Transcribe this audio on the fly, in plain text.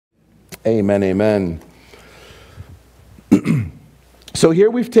Amen, amen. So here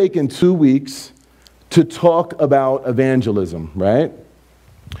we've taken 2 weeks to talk about evangelism, right?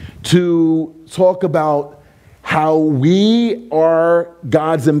 To talk about how we are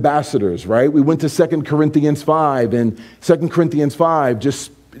God's ambassadors, right? We went to 2 Corinthians 5, and 2 Corinthians 5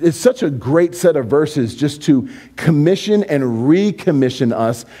 it's such a great set of verses just to commission and recommission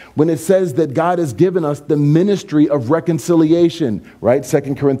us when it says that God has given us the ministry of reconciliation, right?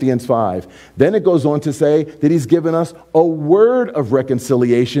 2 Corinthians 5. Then it goes on to say that he's given us a word of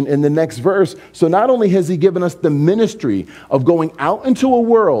reconciliation in the next verse. So not only has he given us the ministry of going out into a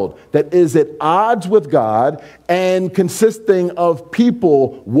world that is at odds with God and consisting of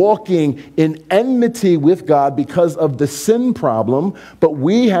people walking in enmity with God because of the sin problem, but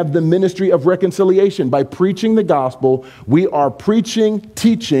we have the ministry of reconciliation. By preaching the gospel, we are preaching,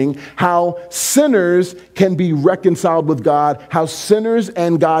 teaching how sinners can be reconciled with God, how sinners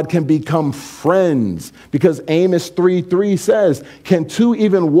and God can become friends. Because Amos 3:3 says, can two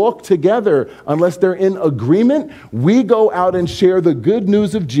even walk together unless they're in agreement? We go out and share the good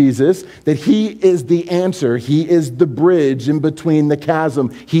news of Jesus, that he is the answer. He is the bridge in between the chasm.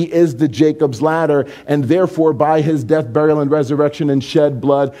 He is the Jacob's ladder. And therefore, by his death, burial, and resurrection and shed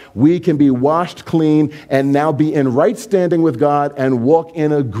blood, we can be washed clean and now be in right standing with God and walk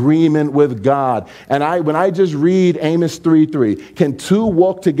in agreement with God. And when I just read Amos 3:3, can two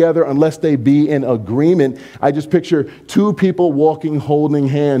walk together unless they be in agreement? I just picture two people walking, holding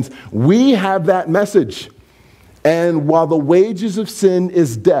hands. We have that message. And while the wages of sin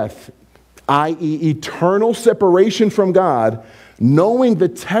is death, i.e. eternal separation from God, knowing the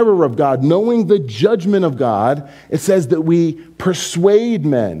terror of God, knowing the judgment of God, it says that we persuade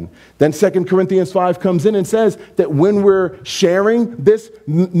men. Then 2 Corinthians 5 comes in and says that when we're sharing this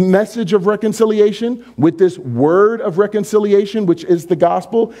message of reconciliation with this word of reconciliation, which is the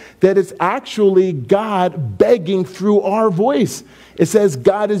gospel, that it's actually God begging through our voice. It says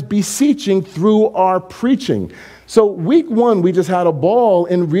God is beseeching through our preaching. So week 1, we just had a ball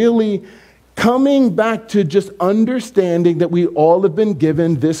in really coming back to just understanding that we all have been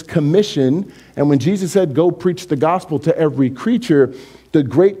given this commission. And when Jesus said, go preach the gospel to every creature, the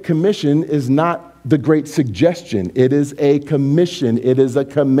Great Commission is not the great suggestion. It is a commission. It is a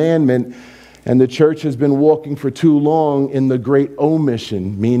commandment. And the church has been walking for too long in the great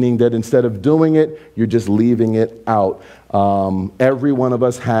omission, meaning that instead of doing it, you're just leaving it out. Every one of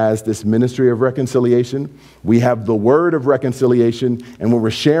us has this ministry of reconciliation. We have the word of reconciliation. And when we're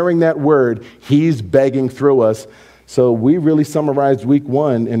sharing that word, he's begging through us. So we really summarized week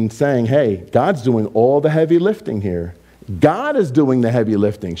 1 in saying, hey, God's doing all the heavy lifting here. God is doing the heavy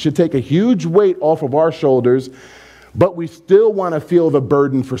lifting. Should take a huge weight off of our shoulders, but we still want to feel the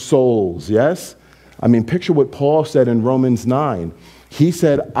burden for souls, yes? I mean, picture what Paul said in Romans 9. He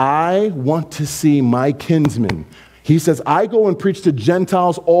said, I want to see my kinsmen. He says, I go and preach to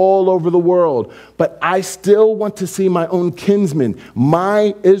Gentiles all over the world, but I still want to see my own kinsmen,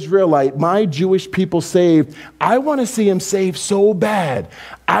 my Israelite, my Jewish people saved. I want to see them saved so bad.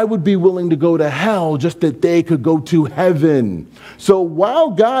 I would be willing to go to hell just that they could go to heaven. So while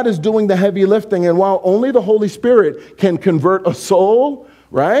God is doing the heavy lifting and while only the Holy Spirit can convert a soul,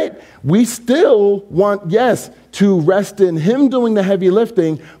 right? We still want, yes, to rest in him doing the heavy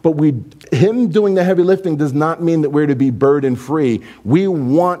lifting, but him doing the heavy lifting does not mean that we're to be burden free. We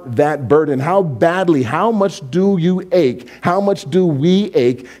want that burden. How badly, how much do you ache? How much do we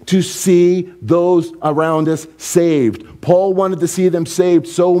ache to see those around us saved? Paul wanted to see them saved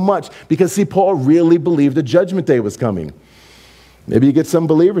so much because, see, Paul really believed the judgment day was coming. Maybe you get some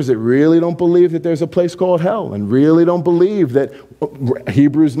believers that really don't believe that there's a place called hell and really don't believe that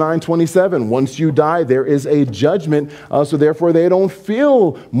Hebrews 9:27, once you die, there is a judgment. So therefore, they don't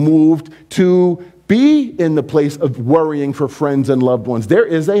feel moved to be in the place of worrying for friends and loved ones. There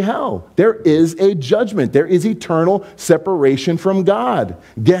is a hell. There is a judgment. There is eternal separation from God.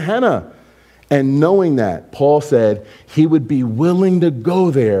 Gehenna. And knowing that, Paul said he would be willing to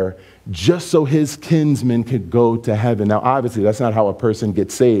go there just so his kinsmen could go to heaven. Now, obviously, that's not how a person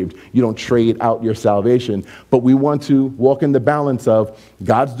gets saved. You don't trade out your salvation. But we want to walk in the balance of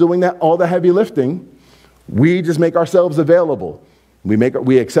God's doing that, all the heavy lifting. We just make ourselves available.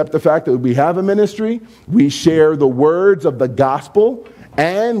 We accept the fact that we have a ministry. We share the words of the gospel.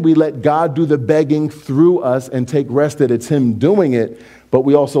 And we let God do the begging through us and take rest that it's him doing it. But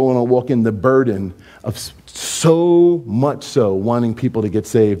we also want to walk in the burden of so much so wanting people to get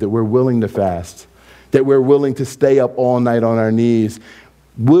saved that we're willing to fast, that we're willing to stay up all night on our knees.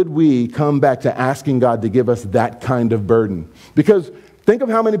 Would we come back to asking God to give us that kind of burden? Because think of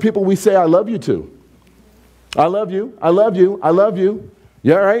how many people we say, I love you to. I love you, I love you, I love you.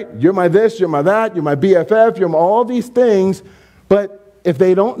 Yeah, right? You're my this, you're my that, you're my BFF, you're my all these things. But if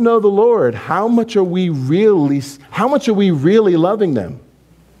they don't know the Lord, how much are we really loving them?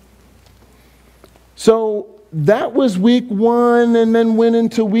 So that was week 1, and then went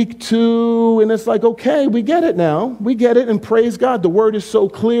into week 2, and it's like, okay, we get it now. We get it, and praise God. The word is so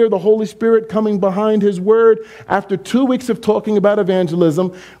clear, the Holy Spirit coming behind his word. After 2 weeks of talking about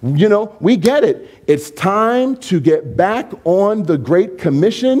evangelism, we get it. It's time to get back on the Great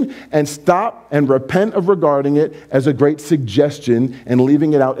Commission and stop and repent of regarding it as a great suggestion and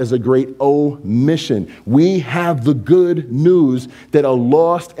leaving it out as a great omission. We have the good news that a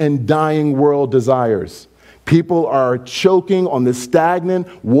lost and dying world desires. People are choking on the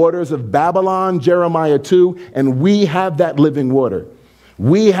stagnant waters of Babylon, Jeremiah 2, and we have that living water.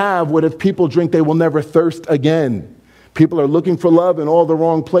 We have what if people drink, they will never thirst again. People are looking for love in all the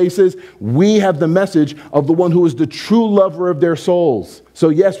wrong places. We have the message of the one who is the true lover of their souls. So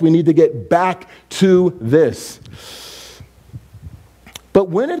yes, we need to get back to this. But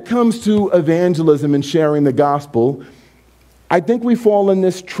when it comes to evangelism and sharing the gospel, I think we fall in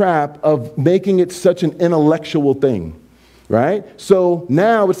this trap of making it such an intellectual thing, right? So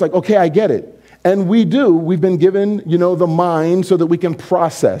now it's like, okay, I get it. And we do. We've been given, the mind so that we can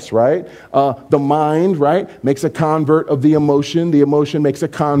process, right? The mind, right, makes a convert of the emotion. The emotion makes a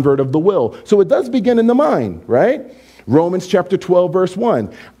convert of the will. So it does begin in the mind, right? Romans chapter 12, verse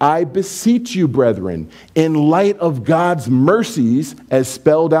 1. I beseech you, brethren, in light of God's mercies, as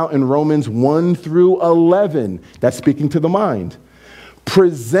spelled out in Romans 1 through 11. That's speaking to the mind.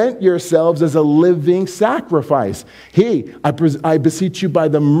 Present yourselves as a living sacrifice. Hey, I beseech you by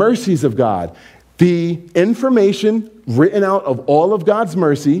the mercies of God. The information written out of all of God's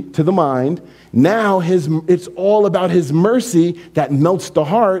mercy to the mind. Now it's all about his mercy that melts the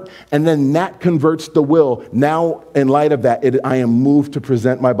heart, and then that converts the will. Now, in light of that, I am moved to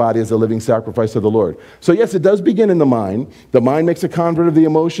present my body as a living sacrifice to the Lord. So yes, it does begin in the mind. The mind makes a convert of the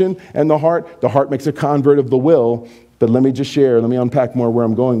emotion, and the heart makes a convert of the will. But let me unpack more where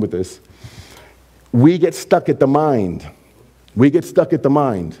I'm going with this. We get stuck at the mind.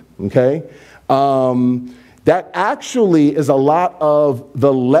 Okay? That actually is a lot of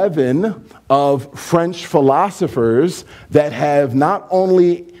the leaven of French philosophers that have not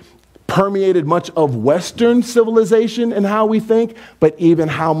only permeated much of Western civilization and how we think, but even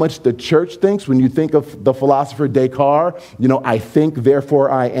how much the church thinks. When you think of the philosopher Descartes, I think,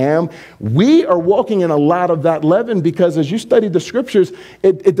 therefore I am. We are walking in a lot of that leaven because as you study the scriptures,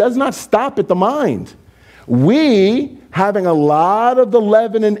 it does not stop at the mind. We, having a lot of the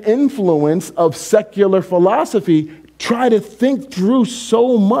leaven and influence of secular philosophy, try to think through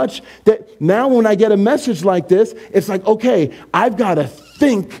so much that now when I get a message like this, it's like, okay, I've got to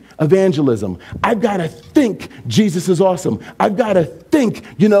think evangelism. I've got to think Jesus is awesome. I've got to think,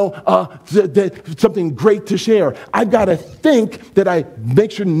 something great to share. I've got to think that I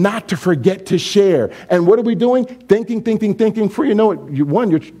make sure not to forget to share. And what are we doing? Thinking. For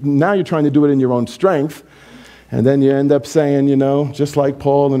now you're trying to do it in your own strength. And then you end up saying, just like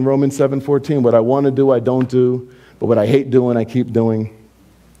Paul in Romans 7:14, what I want to do, I don't do. But what I hate doing, I keep doing.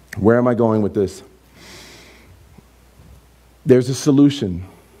 Where am I going with this? There's a solution.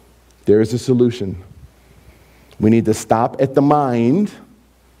 There is a solution. We need to stop at the mind.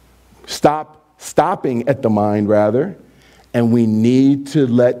 Stopping at the mind, rather. And we need to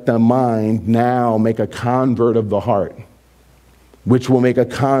let the mind now make a convert of the heart, which will make a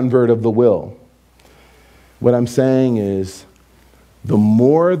convert of the will. What I'm saying is, the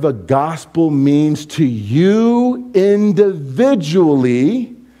more the gospel means to you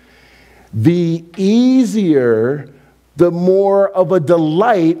individually, the easier, the more of a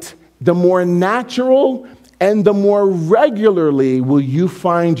delight, the more natural, and the more regularly will you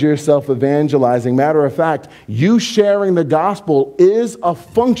find yourself evangelizing. Matter of fact, you sharing the gospel is a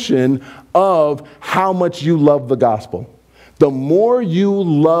function of how much you love the gospel. The more you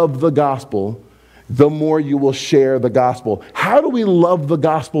love the gospel, the more you will share the gospel. How do we love the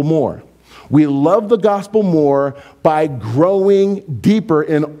gospel more? We love the gospel more by growing deeper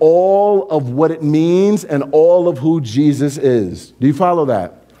in all of what it means and all of who Jesus is. Do you follow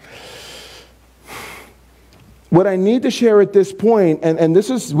that? What I need to share at this point, and this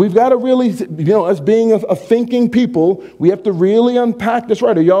is, we've got to really, as being a thinking people, we have to really unpack this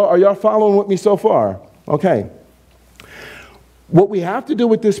right. Are y'all following with me so far? Okay. What we have to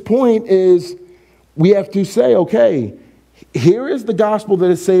do at this point is we have to say, okay, here is the gospel that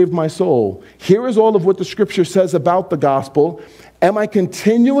has saved my soul. Here is all of what the scripture says about the gospel. Am I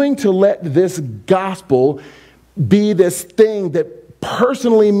continuing to let this gospel be this thing that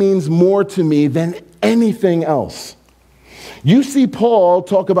personally means more to me than anything else? You see Paul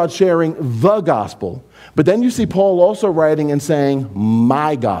talk about sharing the gospel, but then you see Paul also writing and saying,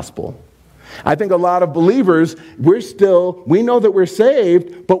 my gospel. I think a lot of believers, we know that we're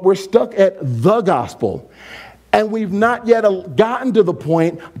saved, but we're stuck at the gospel. And we've not yet gotten to the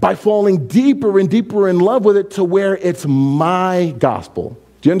point by falling deeper and deeper in love with it to where it's my gospel.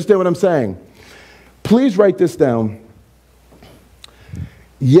 Do you understand what I'm saying? Please write this down.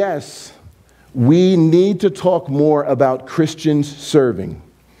 Yes, we need to talk more about Christians serving.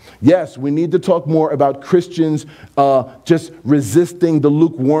 Yes, we need to talk more about Christians just resisting the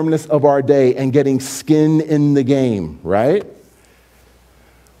lukewarmness of our day and getting skin in the game, right?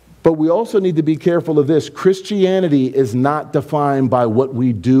 But we also need to be careful of this. Christianity is not defined by what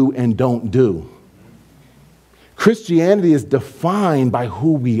we do and don't do. Christianity is defined by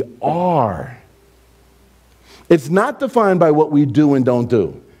who we are. It's not defined by what we do and don't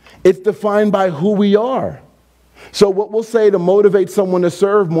do. It's defined by who we are. So what we'll say to motivate someone to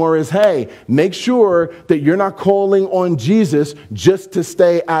serve more is, hey, make sure that you're not calling on Jesus just to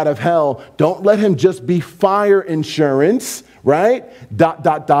stay out of hell. Don't let him just be fire insurance, right? ...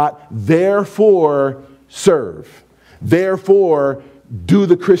 Therefore, serve. Therefore, do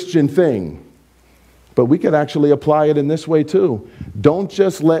the Christian thing. But we could actually apply it in this way too. Don't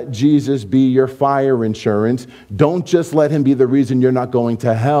just let Jesus be your fire insurance. Don't just let him be the reason you're not going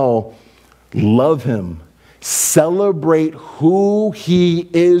to hell. Love him. Celebrate who he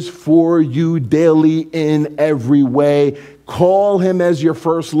is for you daily in every way. Call him as your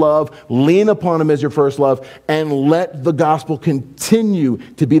first love. Lean upon him as your first love. And let the gospel continue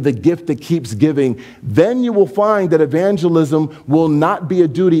to be the gift that keeps giving. Then you will find that evangelism will not be a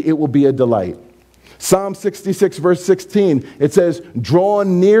duty, it will be a delight. Psalm 66, verse 16, it says, draw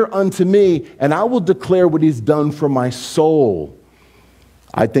near unto me, and I will declare what he's done for my soul.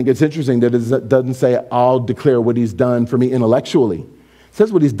 I think it's interesting that it doesn't say, I'll declare what he's done for me intellectually. It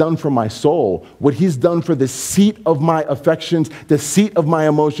says what he's done for my soul, what he's done for the seat of my affections, the seat of my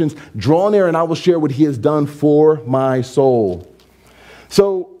emotions. Draw near, and I will share what he has done for my soul.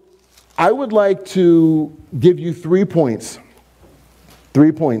 So I would like to give you 3 points.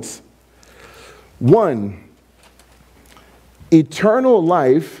 3 points. 1, eternal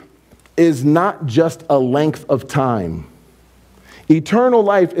life is not just a length of time. Eternal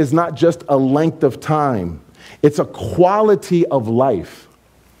life is not just a length of time. It's a quality of life.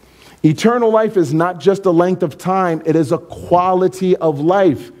 Eternal life is not just a length of time. It is a quality of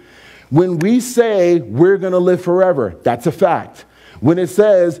life. When we say we're going to live forever, that's a fact. When it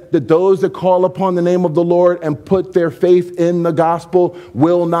says that those that call upon the name of the Lord and put their faith in the gospel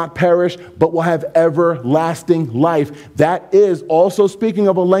will not perish, but will have everlasting life. That is also speaking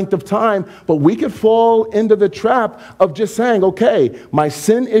of a length of time, but we could fall into the trap of just saying, okay, my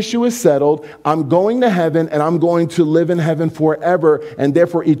sin issue is settled, I'm going to heaven, and I'm going to live in heaven forever, and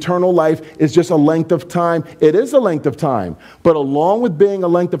therefore eternal life is just a length of time. It is a length of time, but along with being a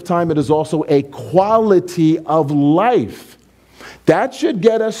length of time, it is also a quality of life. That should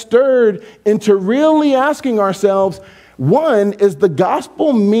get us stirred into really asking ourselves, 1, is the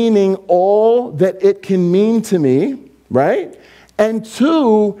gospel meaning all that it can mean to me, right? And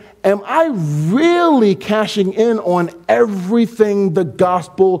 2, am I really cashing in on everything the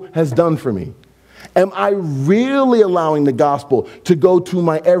gospel has done for me? Am I really allowing the gospel to go to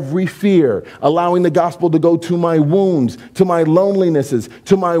my every fear, allowing the gospel to go to my wounds, to my lonelinesses,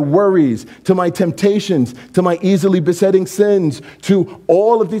 to my worries, to my temptations, to my easily besetting sins, to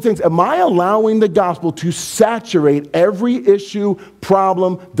all of these things? Am I allowing the gospel to saturate every issue,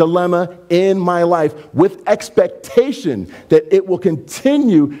 problem, dilemma in my life with expectation that it will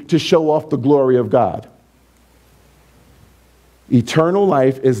continue to show off the glory of God? Eternal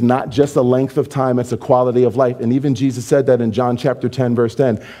life is not just a length of time, it's a quality of life. And even Jesus said that in John chapter 10, verse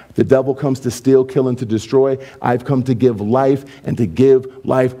 10. The devil comes to steal, kill, and to destroy. I've come to give life and to give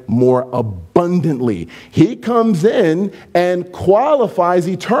life more abundantly. He comes in and qualifies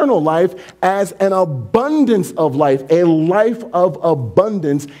eternal life as an abundance of life, a life of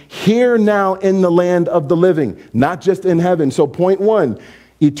abundance here now in the land of the living, not just in heaven. So point 1,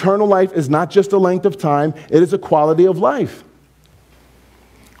 eternal life is not just a length of time, it is a quality of life.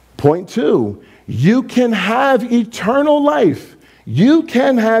 Point 2, you can have eternal life. You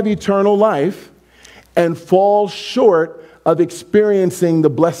can have eternal life and fall short of experiencing the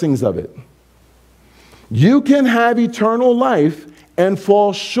blessings of it. You can have eternal life and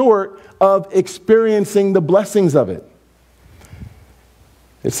fall short of experiencing the blessings of it.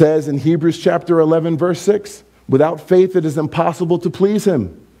 It says in Hebrews chapter 11, verse 6, without faith it is impossible to please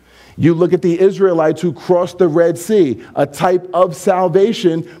him. You look at the Israelites who crossed the Red Sea, a type of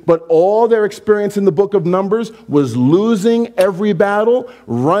salvation, but all their experience in the book of Numbers was losing every battle,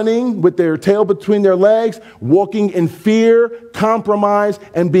 running with their tail between their legs, walking in fear, compromise,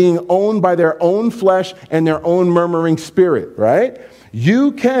 and being owned by their own flesh and their own murmuring spirit, right?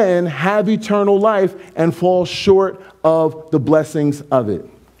 You can have eternal life and fall short of the blessings of it.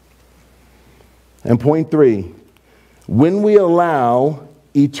 And point 3, when we allow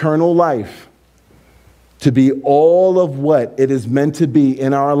eternal life to be all of what it is meant to be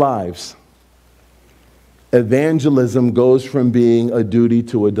in our lives, evangelism goes from being a duty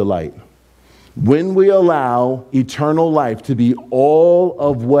to a delight. When we allow eternal life to be all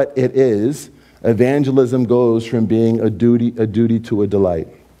of what it is, evangelism goes from being a duty to a delight.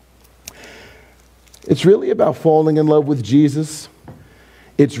 It's really about falling in love with Jesus.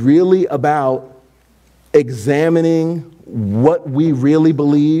 It's really about examining what we really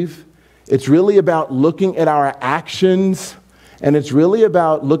believe. It's really about looking at our actions, and it's really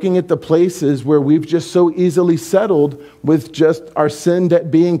about looking at the places where we've just so easily settled with just our sin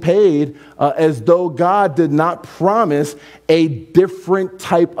debt being paid, as though God did not promise a different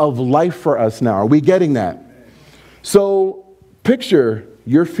type of life for us now. Are we getting that? So picture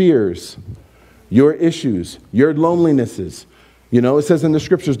your fears, your issues, your lonelinesses. You know, it says in the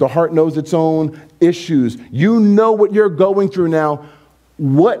scriptures, the heart knows its own issues. You know what you're going through now.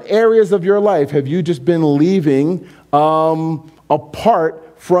 What areas of your life have you just been leaving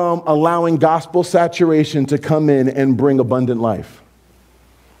apart from allowing gospel saturation to come in and bring abundant life?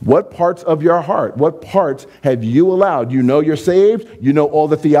 What parts of your heart, what parts have you allowed? You know you're saved. You know all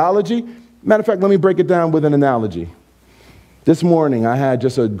the theology. Matter of fact, let me break it down with an analogy. This morning, I had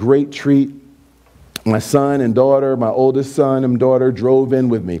just a great treat. My son and daughter, my oldest son and daughter drove in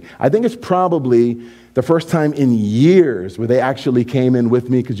with me. I think it's probably the first time in years where they actually came in with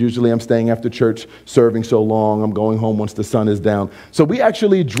me, because usually I'm staying after church serving so long. I'm going home once the sun is down. So we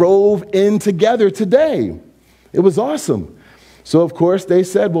actually drove in together today. It was awesome. So, of course, they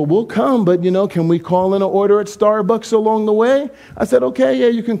said, well, we'll come, but, can we call in an order at Starbucks along the way? I said, okay, yeah,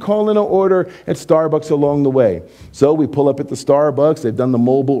 you can call in an order at Starbucks along the way. So we pull up at the Starbucks. They've done the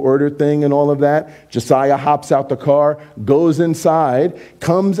mobile order thing and all of that. Josiah hops out the car, goes inside,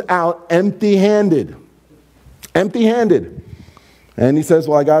 comes out empty-handed. Empty-handed. And he says,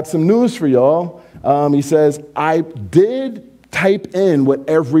 well, I got some news for y'all. He says, I did type in what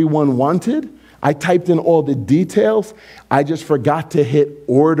everyone wanted. I typed in all the details. I just forgot to hit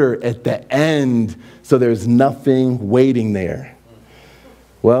order at the end, so there's nothing waiting there.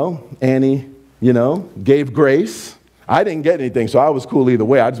 Well, Annie, gave grace. I didn't get anything, so I was cool either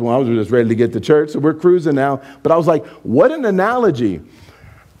way. I was just ready to get to church, so we're cruising now. But I was like, what an analogy.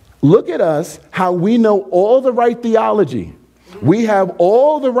 Look at us, how we know all the right theology. We have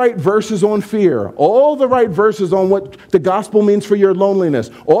all the right verses on fear, all the right verses on what the gospel means for your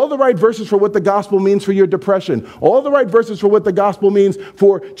loneliness, all the right verses for what the gospel means for your depression, all the right verses for what the gospel means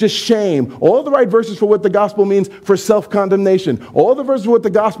for just shame, all the right verses for what the gospel means for self-condemnation, all the verses for what the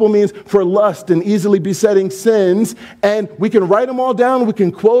gospel means for lust and easily besetting sins. And we can write them all down, we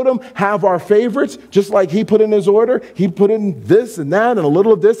can quote them, have our favorites, just like he put in his order. He put in this and that and a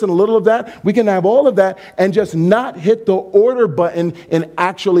little of this and a little of that. We can have all of that and just not hit the order button in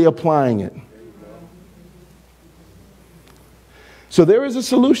actually applying it. So there is a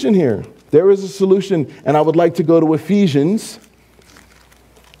solution here. There is a solution, and I would like to go to Ephesians,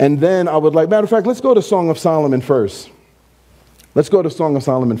 and then I would like, matter of fact, let's go to Song of Solomon first. Let's go to Song of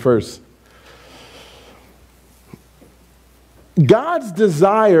Solomon first. God's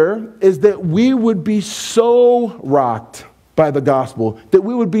desire is that we would be so rocked by the gospel, that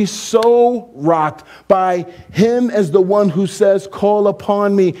we would be so rocked by him as the one who says, call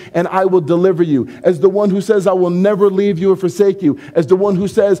upon me and I will deliver you, as the one who says, I will never leave you or forsake you, as the one who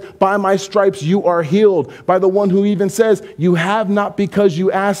says, by my stripes you are healed, by the one who even says, you have not because you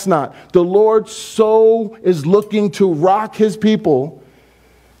ask not. The Lord so is looking to rock his people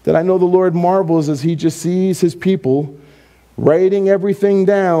that I know the Lord marvels as he just sees his people writing everything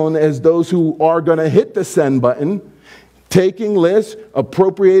down as those who are going to hit the send button, taking lists,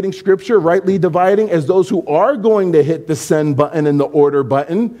 appropriating scripture, rightly dividing as those who are going to hit the send button and the order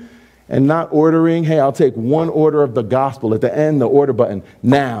button, and not ordering, hey, I'll take one order of the gospel at the end, the order button.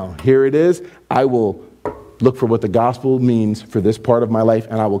 Now, here it is. I will look for what the gospel means for this part of my life,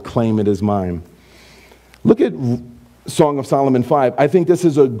 and I will claim it as mine. Look at Song of Solomon 5. I think this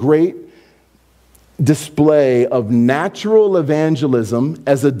is a great display of natural evangelism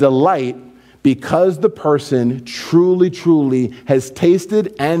as a delight, because the person truly, truly has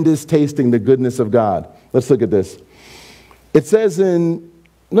tasted and is tasting the goodness of God. Let's look at this. It says in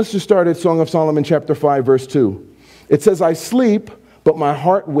let's just start at Song of Solomon chapter 5, verse 2. It says, I sleep, but my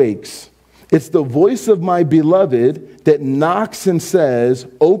heart wakes. It's the voice of my beloved that knocks and says,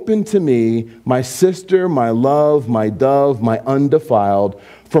 open to me, my sister, my love, my dove, my undefiled.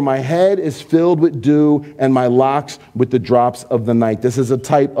 For my head is filled with dew and my locks with the drops of the night. This is a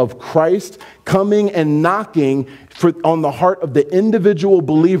type of Christ coming and knocking on the heart of the individual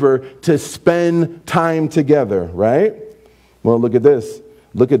believer to spend time together, right? Well, look at this.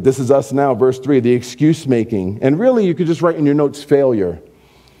 This is us now, verse 3, the excuse making. And really, you could just write in your notes, failure.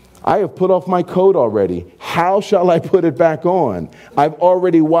 I have put off my coat already. How shall I put it back on? I've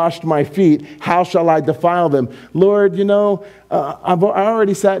already washed my feet. How shall I defile them? Lord, I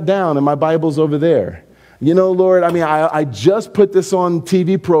already sat down and my Bible's over there. Lord, I just put this on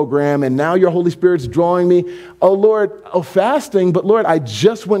TV program and now your Holy Spirit's drawing me. Oh, Lord, fasting, but Lord, I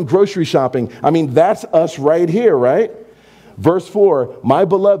just went grocery shopping. That's us right here, right? Verse 4, my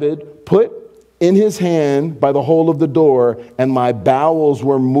beloved put in his hand by the hole of the door, and my bowels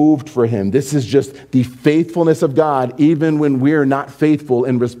were moved for him. This is just the faithfulness of God, even when we're not faithful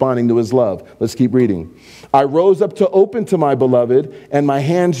in responding to his love. Let's keep reading. I rose up to open to my beloved, and my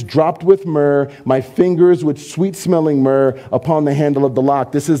hands dropped with myrrh, my fingers with sweet-smelling myrrh upon the handle of the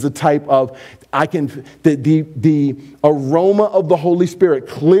lock. This is a type of, the aroma of the Holy Spirit.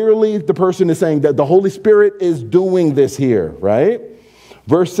 Clearly, the person is saying that the Holy Spirit is doing this here, right?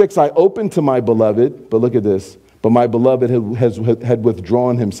 Verse 6, I opened to my beloved, but look at this. But my beloved had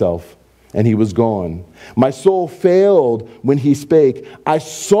withdrawn himself, and he was gone. My soul failed when he spake. I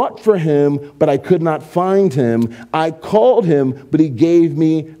sought for him, but I could not find him. I called him, but he gave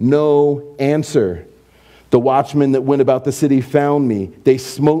me no answer. The watchmen that went about the city found me. They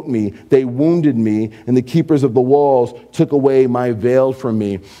smote me. They wounded me. And the keepers of the walls took away my veil from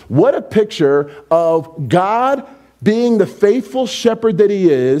me. What a picture of God being the faithful shepherd that he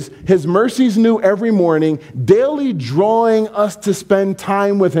is, his mercies new every morning, daily drawing us to spend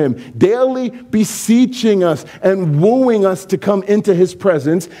time with him, daily beseeching us and wooing us to come into his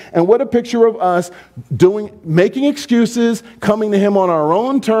presence. And what a picture of us making excuses, coming to him on our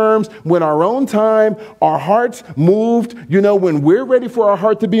own terms, when our own time, our hearts moved, when we're ready for our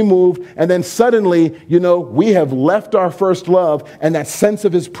heart to be moved, and then suddenly, we have left our first love and that sense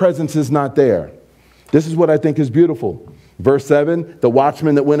of his presence is not there. This is what I think is beautiful. Verse 7, the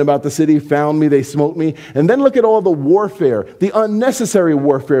watchmen that went about the city found me, they smote me. And then look at all the warfare, the unnecessary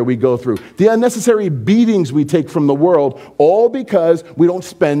warfare we go through, the unnecessary beatings we take from the world, all because we don't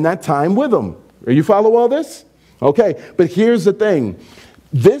spend that time with them. You follow all this? Okay, but here's the thing.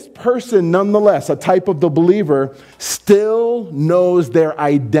 This person, nonetheless, a type of the believer, still knows their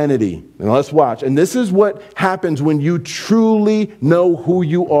identity. And let's watch. And this is what happens when you truly know who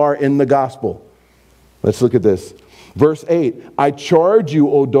you are in the gospel. Let's look at this. Verse 8, I charge you,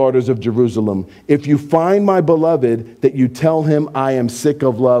 O daughters of Jerusalem, if you find my beloved, that you tell him I am sick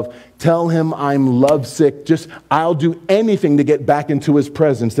of love. Tell him I'm lovesick. I'll do anything to get back into his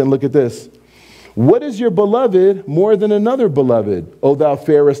presence. Then look at this. What is your beloved more than another beloved, O thou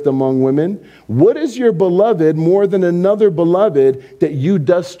fairest among women? What is your beloved more than another beloved that you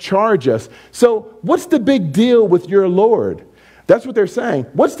dost charge us? So what's the big deal with your Lord? That's what they're saying.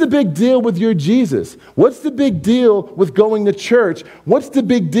 What's the big deal with your Jesus? What's the big deal with going to church? What's the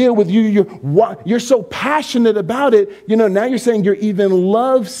big deal with you? You're so passionate about it. Now you're saying you're even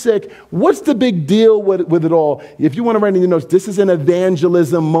lovesick. What's the big deal with it all? If you want to write in your notes, this is an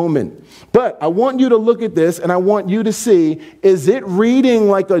evangelism moment. But I want you to look at this and I want you to see, is it reading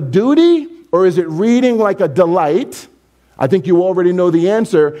like a duty or is it reading like a delight? I think you already know the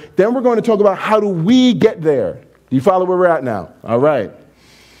answer. Then we're going to talk about how do we get there. Do you follow where we're at now? All right.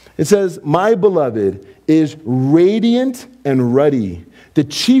 It says, my beloved is radiant and ruddy, the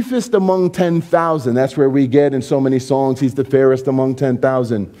chiefest among 10,000. That's where we get in so many songs, he's the fairest among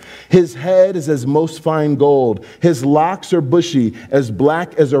 10,000. His head is as most fine gold. His locks are bushy, as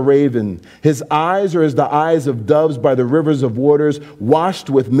black as a raven. His eyes are as the eyes of doves by the rivers of waters, washed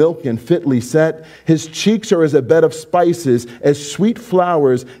with milk and fitly set. His cheeks are as a bed of spices, as sweet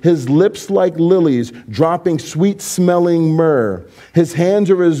flowers. His lips like lilies, dropping sweet-smelling myrrh. His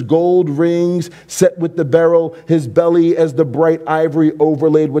hands are as gold rings set with the beryl. His belly as the bright ivory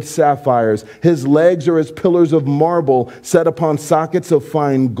overlaid with sapphires. His legs are as pillars of marble set upon sockets of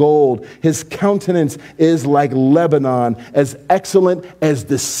fine gold. His countenance is like Lebanon, as excellent as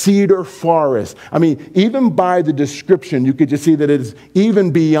the cedar forest. Even by the description, you could just see that it is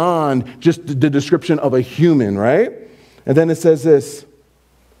even beyond just the description of a human, right? And then it says this,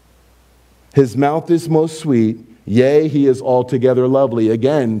 his mouth is most sweet, Yea, he is altogether lovely.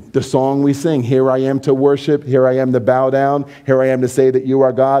 Again, the song we sing, here I am to worship, here I am to bow down, here I am to say that you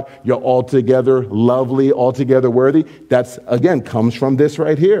are God. You're altogether lovely, altogether worthy. That's, again, comes from this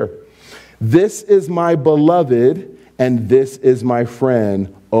right here. This is my beloved, and this is my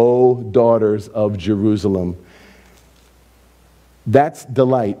friend, O daughters of Jerusalem. That's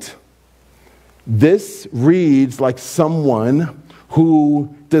delight. This reads like someone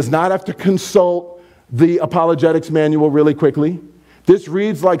who does not have to consult the apologetics manual really quickly. This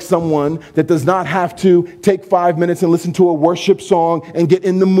reads like someone that does not have to take 5 minutes and listen to a worship song and get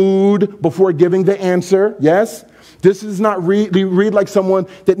in the mood before giving the answer. Yes? This does not read like someone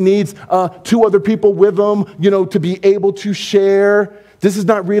that needs 2 other people with them, to be able to share. This does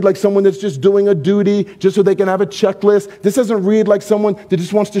not read like someone that's just doing a duty just so they can have a checklist. This doesn't read like someone that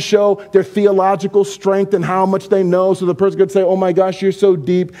just wants to show their theological strength and how much they know so the person could say, oh my gosh, you're so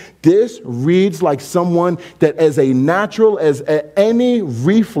deep. This reads like someone that as a natural as any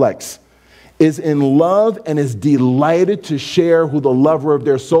reflex is in love and is delighted to share who the lover of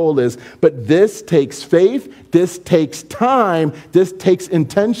their soul is. But this takes faith, this takes time, this takes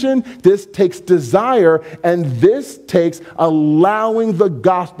intention, this takes desire, and this takes allowing the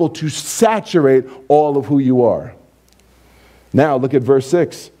gospel to saturate all of who you are. Now look at verse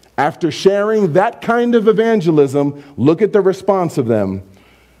 6. After sharing that kind of evangelism, look at the response of them.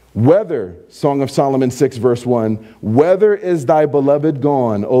 Whether, Song of Solomon 6, verse 1, whether is thy beloved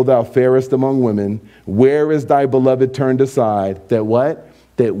gone, O thou fairest among women? Where is thy beloved turned aside? That what?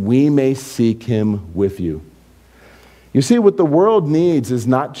 That we may seek him with you. You see, what the world needs is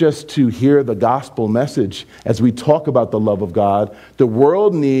not just to hear the gospel message as we talk about the love of God. The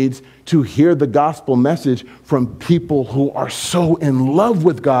world needs to hear the gospel message from people who are so in love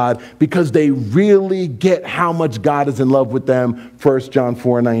with God because they really get how much God is in love with them. 1 John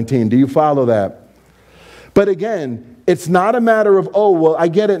 4:19. Do you follow that? But again, it's not a matter of, oh, well, I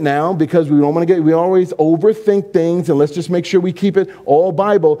get it now because we always overthink things and let's just make sure we keep it all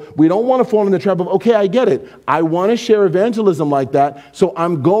Bible. We don't want to fall in the trap of, okay, I get it. I want to share evangelism like that, so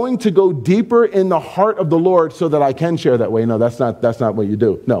I'm going to go deeper in the heart of the Lord so that I can share that way. No, that's not what you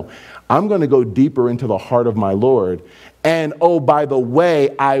do. No, I'm going to go deeper into the heart of my Lord. And, oh, by the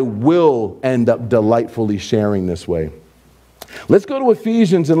way, I will end up delightfully sharing this way. Let's go to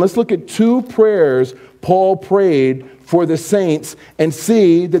Ephesians and let's look at 2 prayers Paul prayed for the saints and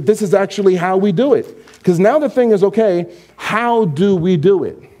see that this is actually how we do it. Because now the thing is, okay, how do we do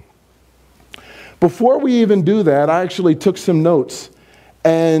it? Before we even do that, I actually took some notes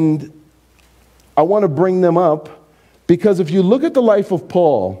and I want to bring them up because if you look at the life of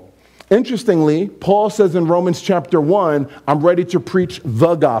Paul, interestingly, Paul says in Romans chapter 1, I'm ready to preach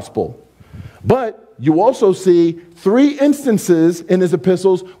the gospel. But you also see 3 instances in his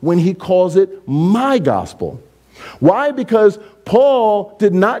epistles when he calls it my gospel. Why? Because Paul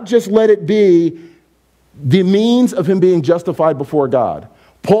did not just let it be the means of him being justified before God.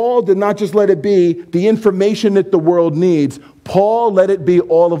 Paul did not just let it be the information that the world needs. Paul let it be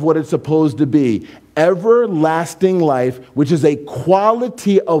all of what it's supposed to be. Everlasting life, which is a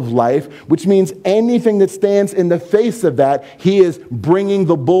quality of life, which means anything that stands in the face of that, he is bringing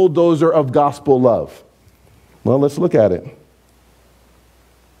the bulldozer of gospel love. Well, let's look at it.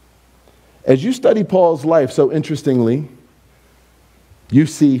 As you study Paul's life, so interestingly, you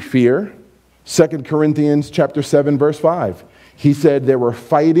see fear. 2 Corinthians chapter 7, verse 5. He said, there were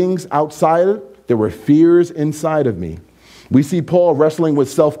fightings outside, there were fears inside of me. We see Paul wrestling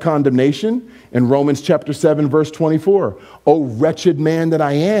with self-condemnation in Romans chapter 7, verse 24. O wretched man that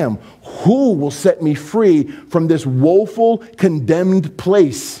I am, who will set me free from this woeful, condemned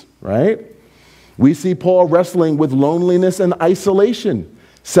place, right? We see Paul wrestling with loneliness and isolation.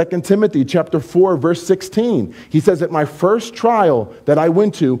 2 Timothy chapter 4, verse 16. He says, at my first trial that I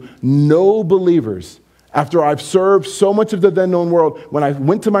went to, no believers, after I've served so much of the then known world, when I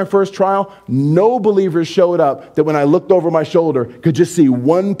went to my first trial, no believers showed up that when I looked over my shoulder, could just see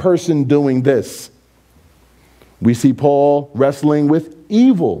one person doing this. We see Paul wrestling with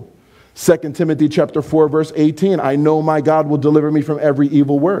evil. 2 Timothy chapter 4, verse 18. I know my God will deliver me from every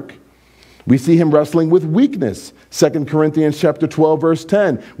evil work. We see him wrestling with weakness. 2 Corinthians chapter 12, verse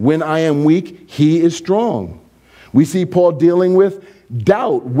 10. When I am weak, he is strong. We see Paul dealing with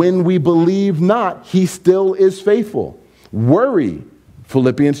doubt. When we believe not, he still is faithful. Worry.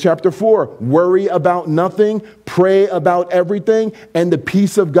 Philippians chapter 4. Worry about nothing, pray about everything, and the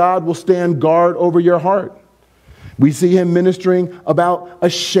peace of God will stand guard over your heart. We see him ministering about a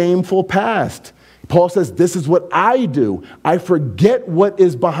shameful past. Paul says, this is what I do. I forget what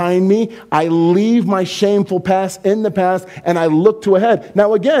is behind me. I leave my shameful past in the past, and I look to ahead.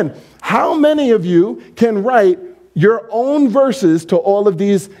 Now again, how many of you can write your own verses to all of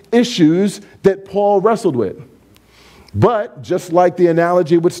these issues that Paul wrestled with. But just like the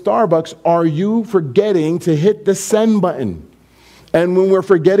analogy with Starbucks, are you forgetting to hit the send button? And when we're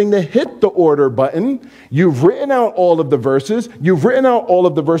forgetting to hit the order button, you've written out all of the verses. You've written out all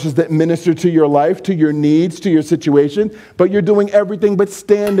of the verses that minister to your life, to your needs, to your situation, but you're doing everything but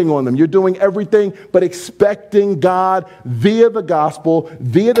standing on them. You're doing everything but expecting God via the gospel,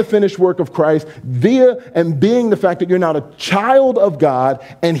 via the finished work of Christ, via and being the fact that you're now a child of God.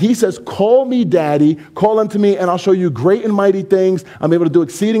 And he says, call me daddy, call unto me, and I'll show you great and mighty things. I'm able to do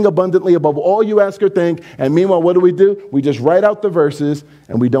exceeding abundantly above all you ask or think. And meanwhile, what do? We just write out the verses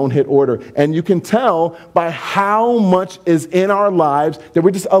and we don't hit order. And you can tell by how much is in our lives that we're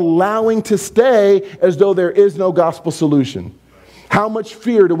just allowing to stay as though there is no gospel solution. How much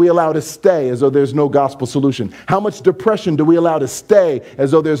fear do we allow to stay as though there's no gospel solution? How much depression do we allow to stay as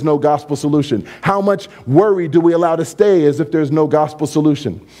though there's no gospel solution? How much worry do we allow to stay as if there's no gospel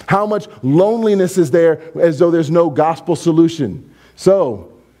solution? How much loneliness is there as though there's no gospel solution? So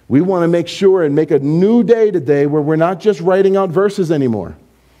we want to make sure and make a new day today where we're not just writing out verses anymore.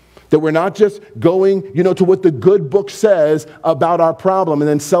 That we're not just going, to what the good book says about our problem and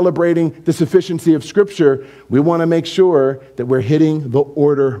then celebrating the sufficiency of Scripture. We want to make sure that we're hitting the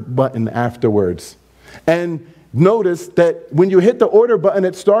order button afterwards. And notice that when you hit the order button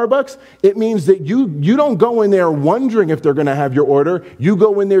at Starbucks, it means that you don't go in there wondering if they're going to have your order. You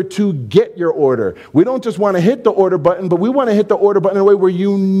go in there to get your order. We don't just want to hit the order button, but we want to hit the order button in a way where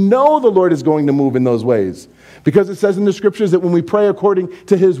the Lord is going to move in those ways. Because it says in the Scriptures that when we pray according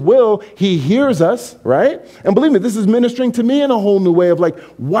to his will, he hears us, right? And believe me, this is ministering to me in a whole new way of like,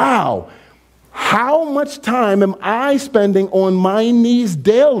 wow, how much time am I spending on my knees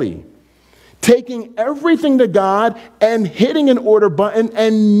daily? Taking everything to God and hitting an order button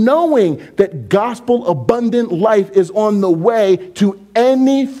and knowing that gospel abundant life is on the way to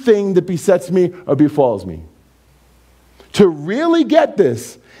anything that besets me or befalls me. To really get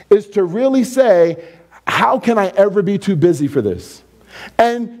this is to really say, how can I ever be too busy for this?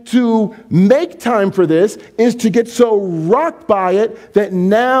 And to make time for this is to get so rocked by it that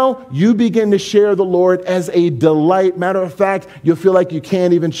now you begin to share the Lord as a delight. Matter of fact, you'll feel like you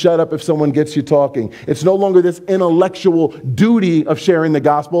can't even shut up if someone gets you talking. It's no longer this intellectual duty of sharing the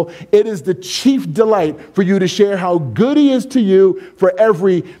gospel. It is the chief delight for you to share how good he is to you for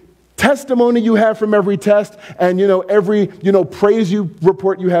every testimony you have from every test and, every, praise you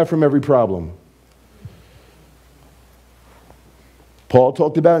report you have from every problem. Paul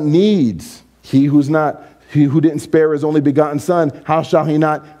talked about needs. He who didn't spare his only begotten son, how shall he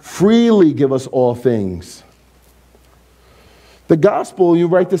not freely give us all things? The gospel, you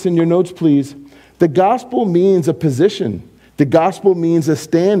write this in your notes, please. The gospel means a position. The gospel means a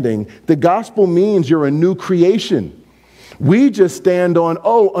standing. The gospel means you're a new creation. We just stand on,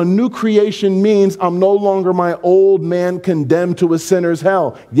 a new creation means I'm no longer my old man condemned to a sinner's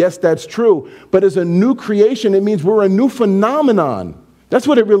hell. Yes, that's true. But as a new creation, it means we're a new phenomenon. That's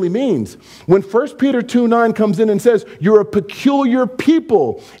what it really means. When 1 Peter 2:9 comes in and says, you're a peculiar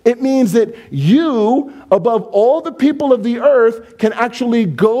people, it means that you, above all the people of the earth, can actually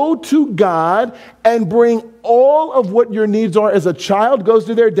go to God and bring all of what your needs are as a child goes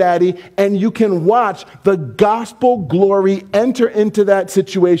to their daddy, and you can watch the gospel glory enter into that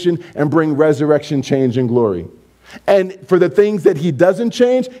situation and bring resurrection, change, and glory. And for the things that he doesn't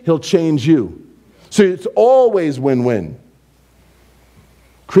change, he'll change you. So it's always win-win.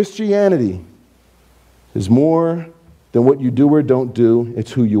 Christianity is more than what you do or don't do.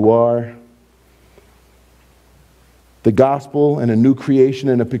 It's who you are. The gospel and a new creation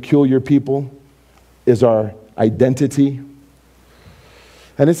and a peculiar people is our identity.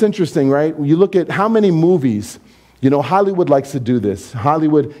 And it's interesting, right? When you look at how many movies, Hollywood likes to do this.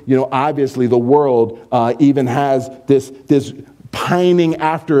 Hollywood, obviously the world even has this pining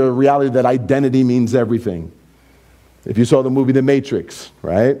after a reality that identity means everything. If you saw the movie The Matrix,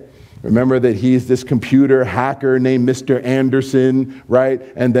 right? Remember that he's this computer hacker named Mr. Anderson, right?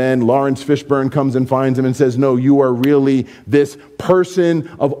 And then Lawrence Fishburne comes and finds him and says, no, you are really this person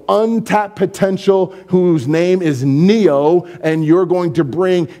of untapped potential whose name is Neo, and you're going to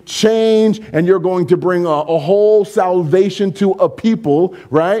bring change, and you're going to bring a whole salvation to a people,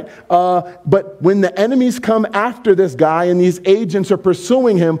 right? But when the enemies come after this guy and these agents are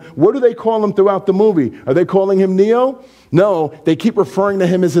pursuing him, what do they call him throughout the movie? Are they calling him Neo? No, they keep referring to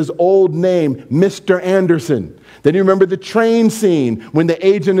him as his old name, Mr. Anderson. Then you remember the train scene when the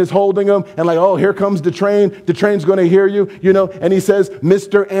agent is holding him and like, oh, here comes the train. The train's going to hear you, and he says,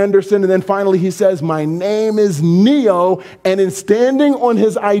 Mr. Anderson. And then finally he says, my name is Neo. And in standing on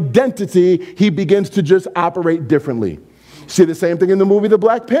his identity, he begins to just operate differently. See the same thing in the movie The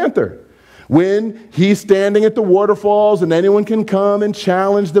Black Panther. When he's standing at the waterfalls and anyone can come and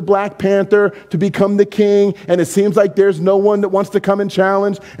challenge the Black Panther to become the king, and it seems like there's no one that wants to come and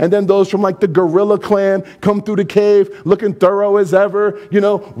challenge, and then those from like the guerrilla clan come through the cave looking thorough as ever,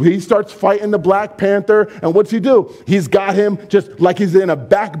 he starts fighting the Black Panther, and what's he do? He's got him just like he's in a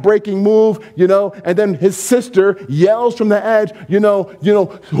back-breaking move, and then his sister yells from the edge,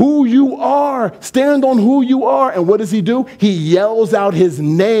 who you are, stand on who you are, and what does he do? He yells out his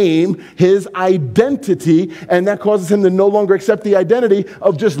name, his identity, and that causes him to no longer accept the identity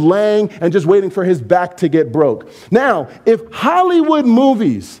of just laying and just waiting for his back to get broke. Now, if Hollywood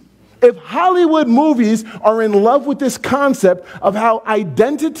movies are in love with this concept of how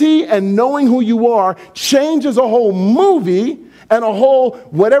identity and knowing who you are changes a whole movie and a whole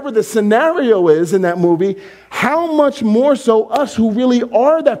whatever the scenario is in that movie, how much more so us who really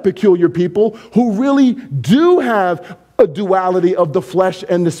are that peculiar people, who really do have a duality of the flesh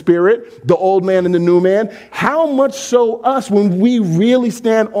and the spirit, the old man and the new man, how much so us when we really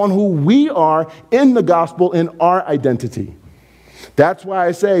stand on who we are in the gospel, in our identity. That's why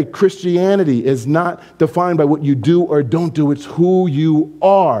I say Christianity is not defined by what you do or don't do. It's who you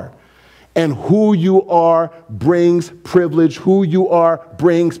are. And who you are brings privilege. Who you are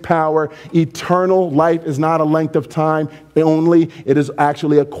brings power. Eternal life is not a length of time only. It is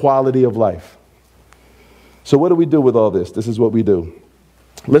actually a quality of life. So what do we do with all this? This is what we do.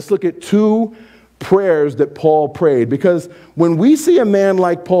 Let's look at two prayers that Paul prayed, because when we see a man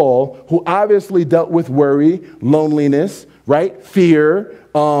like Paul, who obviously dealt with worry, loneliness, right, fear,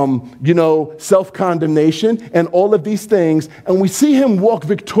 self-condemnation, and all of these things, and we see him walk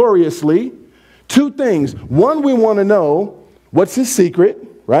victoriously, two things. One, we want to know what's his secret,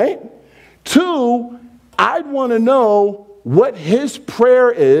 right? Two, I'd want to know what his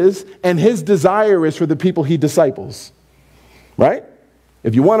prayer is and his desire is for the people he disciples, right?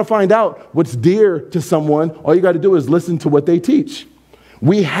 If you want to find out what's dear to someone, all you got to do is listen to what they teach.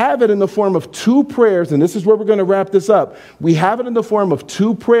 We have it in the form of two prayers, and this is where we're going to wrap this up. We have it in the form of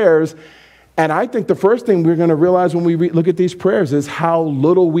two prayers, and I think the first thing we're going to realize when we look at these prayers is how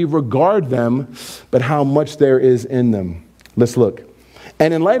little we regard them, but how much there is in them. Let's look.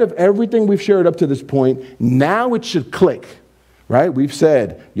 And in light of everything we've shared up to this point, now it should click, right? We've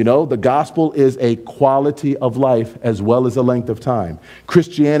said, the gospel is a quality of life as well as a length of time.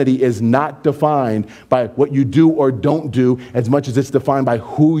 Christianity is not defined by what you do or don't do as much as it's defined by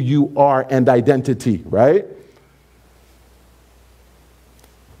who you are and identity, right?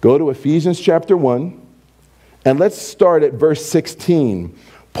 Go to Ephesians chapter 1, and let's start at verse 16.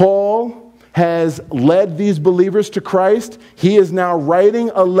 Paul has led these believers to Christ. He is now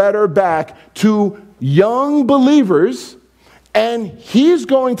writing a letter back to young believers, and he's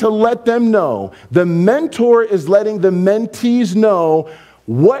going to let them know. The mentor is letting the mentees know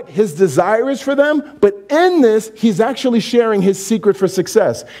what his desire is for them, but in this, he's actually sharing his secret for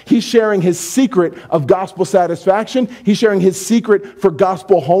success. He's sharing his secret of gospel satisfaction. He's sharing his secret for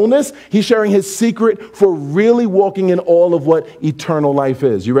gospel wholeness. He's sharing his secret for really walking in all of what eternal life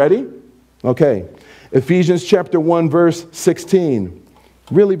is. You ready? Okay, Ephesians chapter 1, verse 16,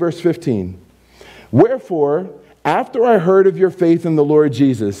 really verse 15. Wherefore, after I heard of your faith in the Lord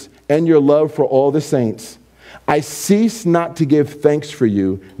Jesus and your love for all the saints, I cease not to give thanks for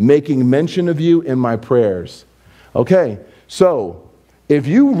you, making mention of you in my prayers. Okay, so if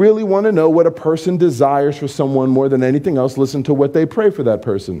you really want to know what a person desires for someone more than anything else, listen to what they pray for that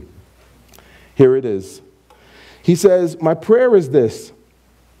person. Here it is. He says, my prayer is this,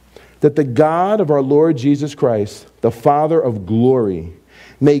 that the God of our Lord Jesus Christ, the Father of glory,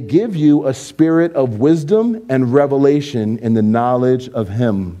 may give you a spirit of wisdom and revelation in the knowledge of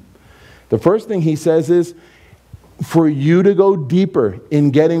him. The first thing he says is, for you to go deeper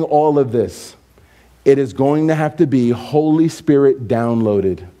in getting all of this, it is going to have to be Holy Spirit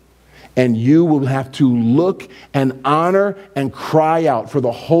downloaded. And you will have to look and honor and cry out for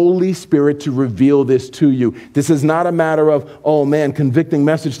the Holy Spirit to reveal this to you. This is not a matter of, oh man, convicting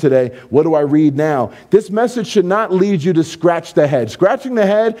message today. What do I read now? This message should not lead you to scratch the head. Scratching the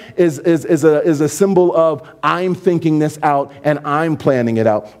head is a symbol of I'm thinking this out and I'm planning it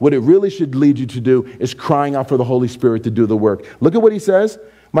out. What it really should lead you to do is crying out for the Holy Spirit to do the work. Look at what he says.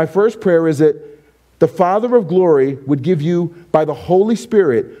 My first prayer is that the Father of glory would give you, by the Holy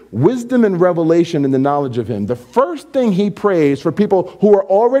Spirit, wisdom and revelation in the knowledge of him. The first thing he prays for people who are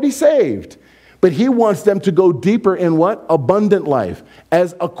already saved, but he wants them to go deeper in what? Abundant life.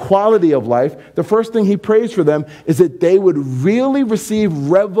 As a quality of life, the first thing he prays for them is that they would really receive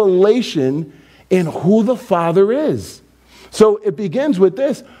revelation in who the Father is. So it begins with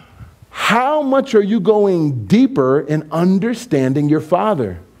this. How much are you going deeper in understanding your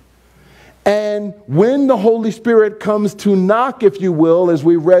Father? And when the Holy Spirit comes to knock, if you will, as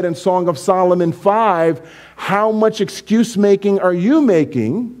we read in Song of Solomon 5, how much excuse making are you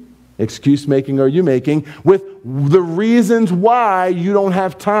making with the reasons why you don't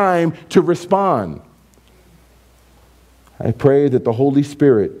have time to respond? I pray that the Holy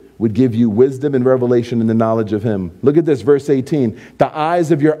Spirit would give you wisdom and revelation in the knowledge of him. Look at this, verse 18. The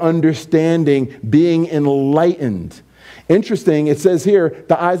eyes of your understanding being enlightened. Interesting, it says here,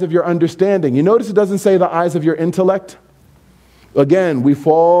 the eyes of your understanding. You notice it doesn't say the eyes of your intellect? Again, we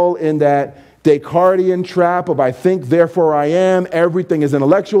fall in that Descartesian trap of I think, therefore I am. Everything is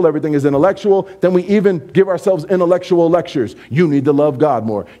intellectual. Everything is intellectual. Then we even give ourselves intellectual lectures. You need to love God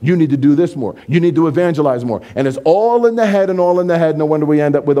more. You need to do this more. You need to evangelize more. And it's all in the head and all in the head. No wonder we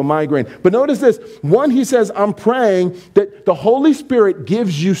end up with a migraine. But notice this. One, he says, I'm praying that the Holy Spirit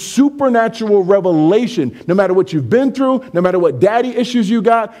gives you supernatural revelation, no matter what you've been through, no matter what daddy issues you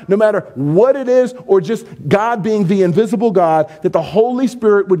got, no matter what it is, or just God being the invisible God, that the Holy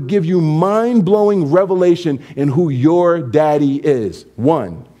Spirit would give you mind-blowing revelation in who your daddy is.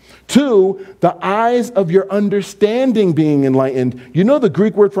 1. 2, the eyes of your understanding being enlightened. You know the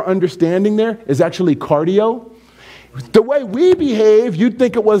Greek word for understanding there is actually cardio. The way we behave, you'd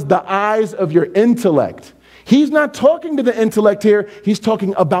think it was the eyes of your intellect. He's not talking to the intellect here. He's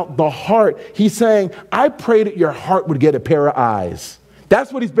talking about the heart. He's saying, I pray that your heart would get a pair of eyes.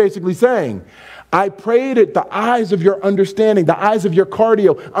 That's what he's basically saying. I prayed at the eyes of your understanding, the eyes of your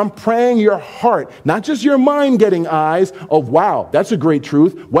cardio. I'm praying your heart, not just your mind getting eyes of, wow, that's a great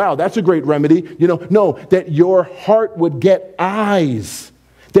truth. Wow, that's a great remedy. No, that your heart would get eyes.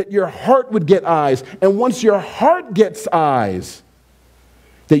 That your heart would get eyes. And once your heart gets eyes,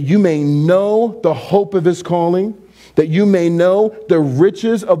 that you may know the hope of his calling, that you may know the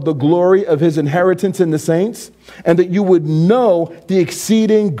riches of the glory of his inheritance in the saints, and that you would know the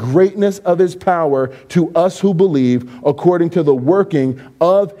exceeding greatness of his power to us who believe, according to the working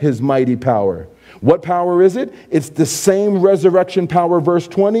of his mighty power. What power is it? It's the same resurrection power, verse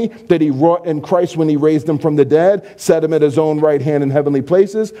 20, that he wrought in Christ when he raised him from the dead, set him at his own right hand in heavenly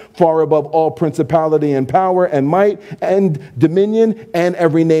places, far above all principality and power and might and dominion and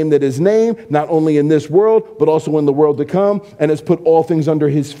every name that is named, not only in this world, but also in the world to come, and has put all things under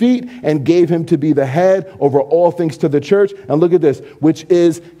his feet and gave him to be the head over all things to the church. And look at this, which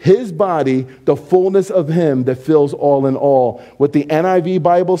is his body, the fullness of him that fills all in all. What the NIV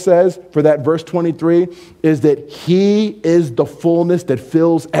Bible says for that verse 23 is that he is the fullness that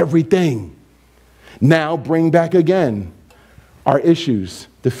fills everything. Now bring back again our issues,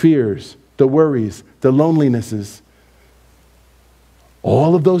 the fears, the worries, the lonelinesses.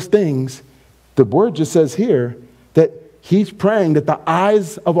 All of those things, the word just says here that he's praying that the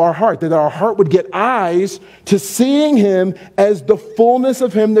eyes of our heart, that our heart would get eyes to seeing him as the fullness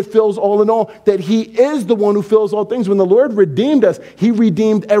of him that fills all in all, that he is the one who fills all things. When the Lord redeemed us, he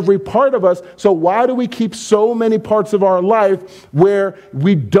redeemed every part of us. So why do we keep so many parts of our life where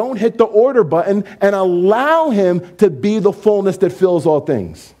we don't hit the order button and allow him to be the fullness that fills all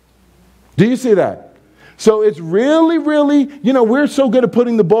things? Do you see that? So it's really, we're so good at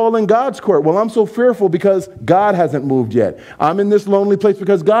putting the ball in God's court. Well, I'm so fearful because God hasn't moved yet. I'm in this lonely place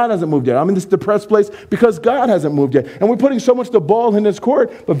because God hasn't moved yet. I'm in this depressed place because God hasn't moved yet. And we're putting so much the ball in his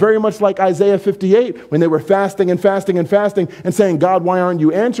court, but very much like Isaiah 58, when they were fasting and saying, God, why aren't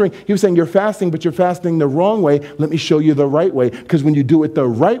you answering? He was saying, you're fasting, but you're fasting the wrong way. Let me show you the right way. Because when you do it the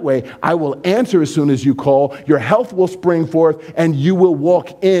right way, I will answer as soon as you call. Your health will spring forth and you will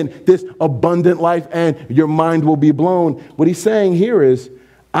walk in this abundant life and your mind will be blown. What he's saying here is,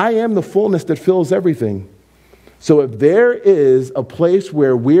 I am the fullness that fills everything. So if there is a place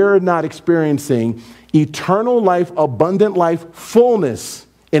where we're not experiencing eternal life, abundant life, fullness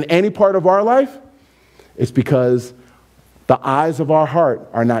in any part of our life, it's because the eyes of our heart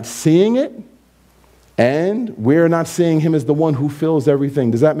are not seeing it, and we're not seeing him as the one who fills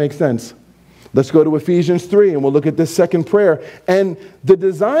everything. Does that make sense? Let's go to Ephesians 3 and we'll look at this second prayer. And the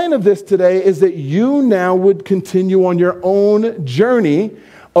design of this today is that you now would continue on your own journey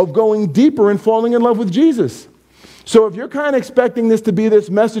of going deeper and falling in love with Jesus. So if you're kind of expecting this to be this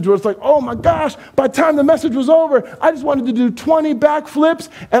message where it's like, oh my gosh, by the time the message was over, I just wanted to do 20 backflips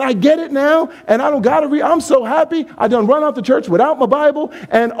and I get it now and I don't got to read. I'm so happy. I done run out the church without my Bible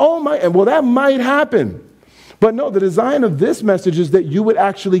and well, that might happen. But no, the design of this message is that you would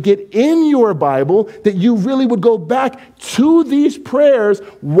actually get in your Bible, that you really would go back to these prayers.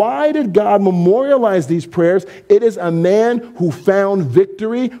 Why did God memorialize these prayers? It is a man who found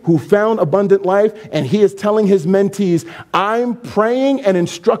victory, who found abundant life, and he is telling his mentees, I'm praying and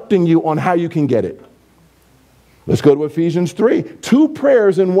instructing you on how you can get it. Let's go to Ephesians 3. 2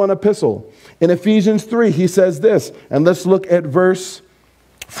 prayers in one epistle. In Ephesians 3, he says this, and let's look at verse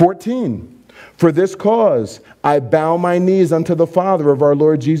 14. For this cause I bow my knees unto the Father of our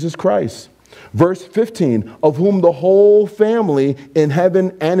Lord Jesus Christ. Verse 15, of whom the whole family in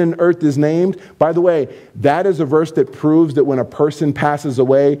heaven and in earth is named. By the way, that is a verse that proves that when a person passes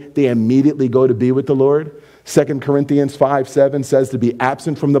away, they immediately go to be with the Lord. 2 Corinthians 5:7 says to be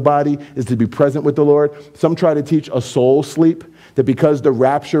absent from the body is to be present with the Lord. Some try to teach a soul sleep, that because the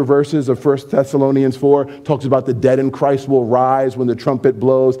rapture verses of 1 Thessalonians 4 talks about the dead in Christ will rise when the trumpet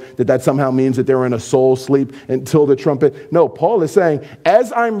blows, that somehow means that they're in a soul sleep until the trumpet. No, Paul is saying,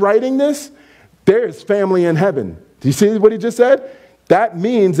 as I'm writing this, there's family in heaven. Do you see what he just said? That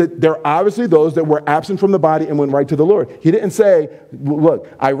means that there are obviously those that were absent from the body and went right to the Lord. He didn't say, look,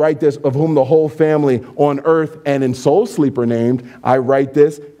 I write this of whom the whole family on earth and in soul sleep are named. I write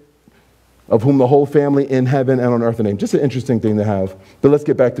this of whom the whole family in heaven and on earth are named. Just an interesting thing to have. But let's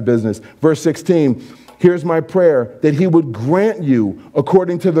get back to business. Verse 16, here's my prayer, that he would grant you,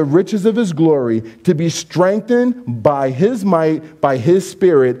 according to the riches of his glory, to be strengthened by his might, by his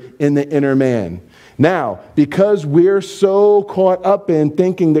spirit in the inner man. Now, because we're so caught up in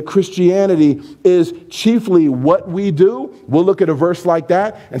thinking that Christianity is chiefly what we do, we'll look at a verse like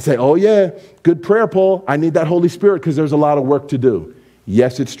that and say, oh yeah, good prayer, Paul. I need that Holy Spirit because there's a lot of work to do.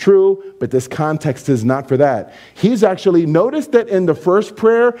 Yes, it's true, but this context is not for that. He's actually noticed that in the first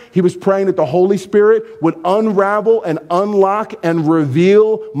prayer, he was praying that the Holy Spirit would unravel and unlock and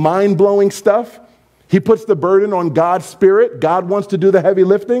reveal mind-blowing stuff. He puts the burden on God's Spirit. God wants to do the heavy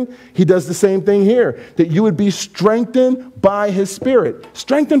lifting. He does the same thing here, that you would be strengthened by his Spirit.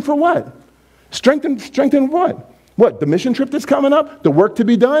 Strengthened for what? Strengthened what? What, the mission trip that's coming up? The work to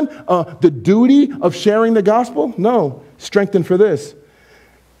be done? The duty of sharing the gospel? No, strengthened for this.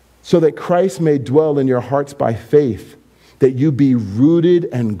 So that Christ may dwell in your hearts by faith, that you be rooted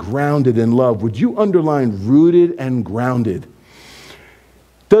and grounded in love. Would you underline rooted and grounded?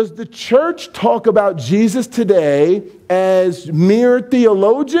 Does the church talk about Jesus today as mere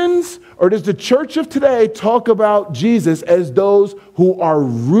theologians, or does the church of today talk about Jesus as those who are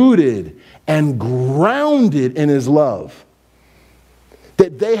rooted and grounded in his love?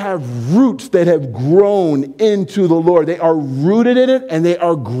 That they have roots that have grown into the Lord. They are rooted in it and they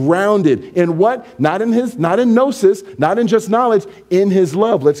are grounded in what? Not in gnosis, not in just knowledge, in his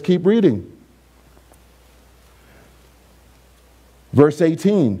love. Let's keep reading. Verse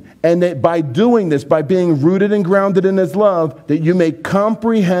 18, and that by doing this, by being rooted and grounded in his love, that you may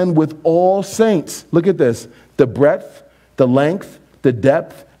comprehend with all saints, look at this, the breadth, the length, the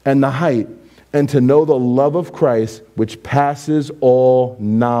depth, and the height, and to know the love of Christ, which passes all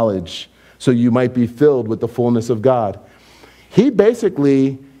knowledge, so you might be filled with the fullness of God. He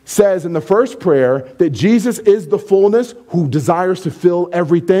basically says in the first prayer that Jesus is the fullness who desires to fill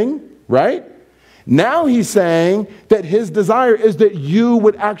everything, right? Now he's saying that his desire is that you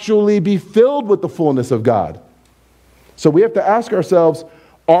would actually be filled with the fullness of God. So we have to ask ourselves,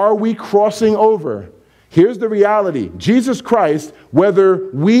 are we crossing over? Here's the reality. Jesus Christ, whether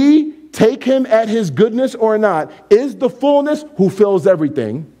we take him at his goodness or not, is the fullness who fills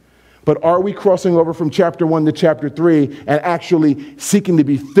everything. But are we crossing over from chapter 1 to chapter 3 and actually seeking to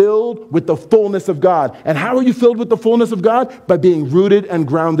be filled with the fullness of God? And how are you filled with the fullness of God? By being rooted and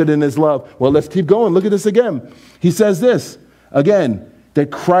grounded in his love. Well, let's keep going. Look at this again. He says this, again,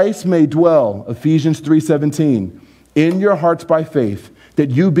 that Christ may dwell, Ephesians 3:17, in your hearts by faith, that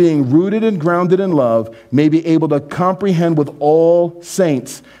you being rooted and grounded in love may be able to comprehend with all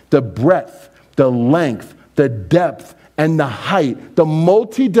saints the breadth, the length, the depth, and the height, the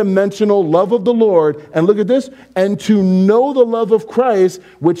multi-dimensional love of the Lord, and look at this, and to know the love of Christ,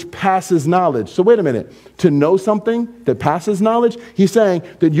 which passes knowledge. So wait a minute, to know something that passes knowledge? He's saying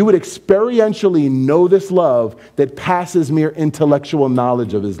that you would experientially know this love that passes mere intellectual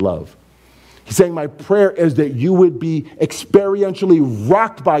knowledge of his love. He's saying my prayer is that you would be experientially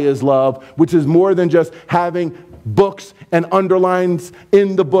rocked by his love, which is more than just having books and underlines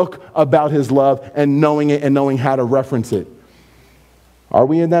in the book about his love and knowing it and knowing how to reference it. Are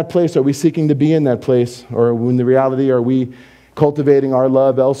we in that place? Are we seeking to be in that place? Or in the reality, are we cultivating our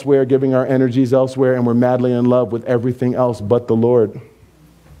love elsewhere, giving our energies elsewhere, and we're madly in love with everything else but the Lord?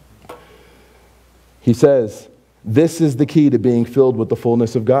 He says, this is the key to being filled with the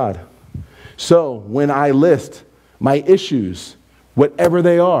fullness of God. So when I list my issues, whatever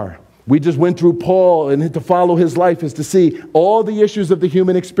they are, we just went through Paul, and to follow his life is to see all the issues of the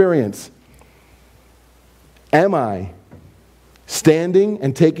human experience. Am I standing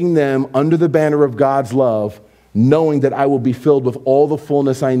and taking them under the banner of God's love, knowing that I will be filled with all the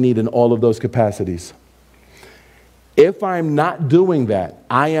fullness I need in all of those capacities? If I'm not doing that,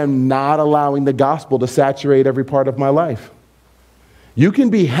 I am not allowing the gospel to saturate every part of my life. You can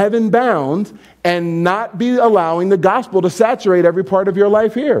be heaven bound and not be allowing the gospel to saturate every part of your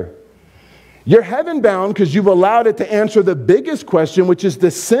life here. You're heaven bound because you've allowed it to answer the biggest question, which is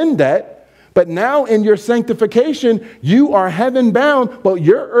the sin debt. But now in your sanctification, you are heaven bound, but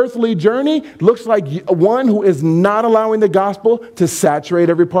your earthly journey looks like one who is not allowing the gospel to saturate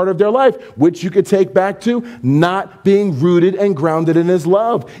every part of their life, which you could take back to not being rooted and grounded in his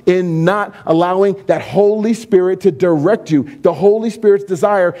love, in not allowing that Holy Spirit to direct you. The Holy Spirit's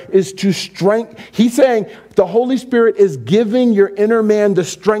desire is to strengthen. He's saying the Holy Spirit is giving your inner man the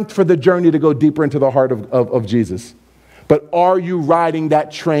strength for the journey to go deeper into the heart of Jesus. But are you riding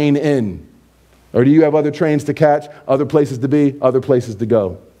that train in? Or do you have other trains to catch, other places to be, other places to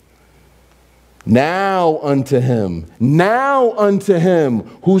go? Now unto him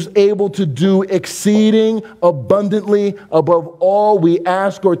who's able to do exceeding abundantly above all we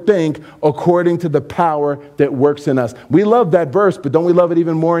ask or think, according to the power that works in us. We love that verse, but don't we love it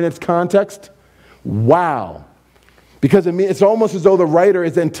even more in its context? Wow. Because it's almost as though the writer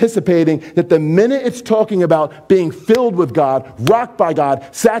is anticipating that the minute it's talking about being filled with God, rocked by God,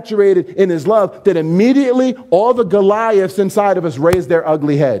 saturated in his love, that immediately all the Goliaths inside of us raise their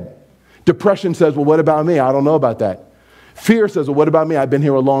ugly head. Depression says, well, what about me? I don't know about that. Fear says, well, what about me? I've been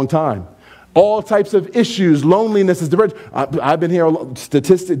here a long time. All types of issues, loneliness is depression. I've been here.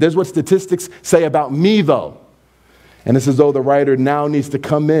 There's what statistics say about me, though. And it's as though the writer now needs to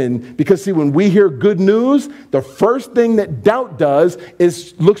come in. Because, see, when we hear good news, the first thing that doubt does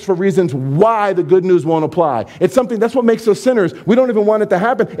is looks for reasons why the good news won't apply. It's something, that's what makes us sinners. We don't even want it to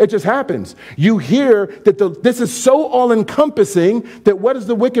happen. It just happens. You hear that this is so all-encompassing that what does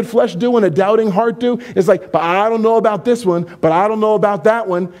the wicked flesh do and a doubting heart do? It's like, but I don't know about this one, but I don't know about that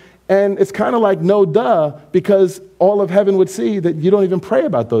one. And it's kind of like, no duh, because all of heaven would see that you don't even pray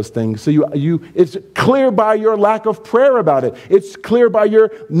about those things. So it's clear by your lack of prayer about it. It's clear by your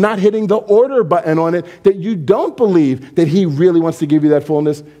not hitting the order button on it that you don't believe that he really wants to give you that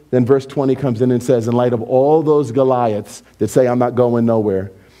fullness. Then verse 20 comes in and says, in light of all those Goliaths that say, I'm not going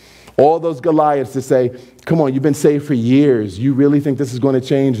nowhere. All those Goliaths that say, come on, you've been saved for years. You really think this is going to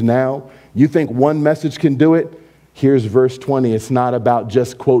change now? You think one message can do it? Here's verse 20. It's not about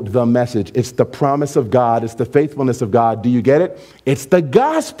just, quote, the message. It's the promise of God. It's the faithfulness of God. Do you get it? It's the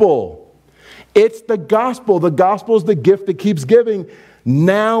gospel. It's the gospel. The gospel is the gift that keeps giving.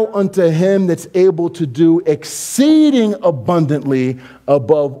 Now unto him that's able to do exceeding abundantly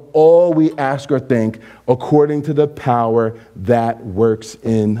above all we ask or think, according to the power that works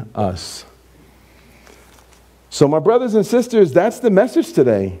in us. So my brothers and sisters, that's the message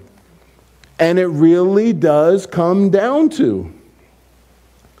today. And it really does come down to,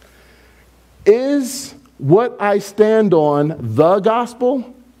 is what I stand on the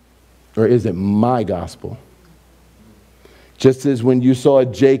gospel, or is it my gospel? Just as when you saw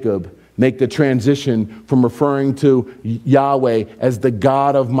Jacob make the transition from referring to Yahweh as the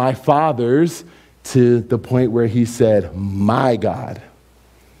God of my fathers to the point where he said, my God.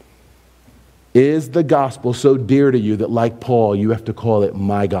 Is the gospel so dear to you that, like Paul, you have to call it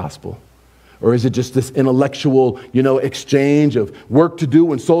my gospel? Or is it just this intellectual, exchange of work to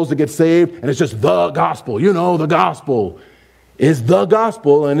do and souls to get saved, and it's just the gospel, the gospel is the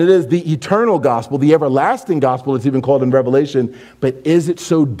gospel, and it is the eternal gospel, the everlasting gospel, it's even called in Revelation, but is it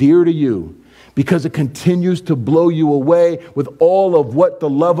so dear to you? Because it continues to blow you away with all of what the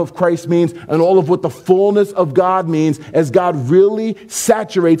love of Christ means and all of what the fullness of God means, as God really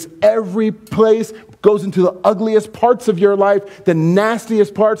saturates every place, goes into the ugliest parts of your life, the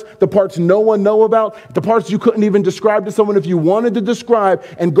nastiest parts, the parts no one knows about, the parts you couldn't even describe to someone if you wanted to describe,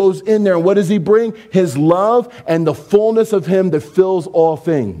 and goes in there. And what does he bring? His love and the fullness of him that fills all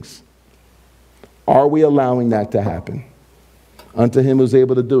things. Are we allowing that to happen? Unto him who's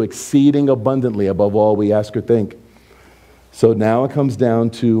able to do exceeding abundantly above all we ask or think. So now it comes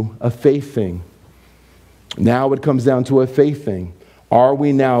down to a faith thing. Are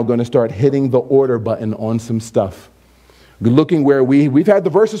we now going to start hitting the order button on some stuff? looking where we've had the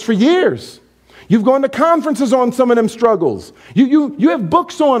verses for years. You've gone to conferences on some of them struggles. You have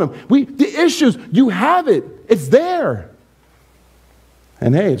books on them. The issues, you have it. It's there.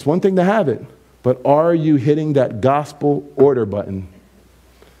 And hey, it's one thing to have it, but are you hitting that gospel order button?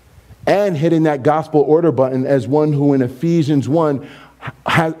 And hitting that gospel order button as one who in Ephesians 1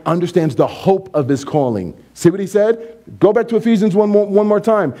 understands the hope of his calling. See what he said? Go back to Ephesians 1 more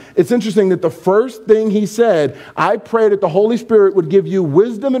time. It's interesting that the first thing he said, I pray that the Holy Spirit would give you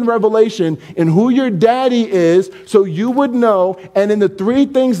wisdom and revelation in who your daddy is so you would know. And in the three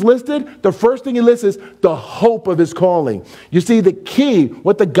things listed, the first thing he lists is the hope of his calling. You see, the key,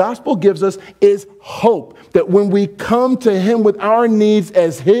 what the gospel gives us is hope. That when we come to him with our needs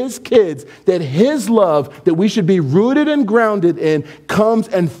as his kids, that his love that we should be rooted and grounded in comes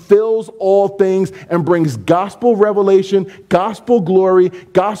and fills all things and brings gospel revelation, gospel glory,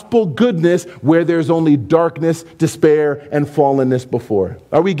 gospel goodness where there's only darkness, despair, and fallenness before.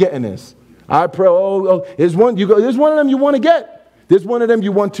 Are we getting this? I pray, there's one of them you want to get. There's one of them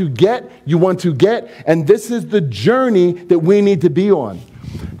you want to get, and this is the journey that we need to be on.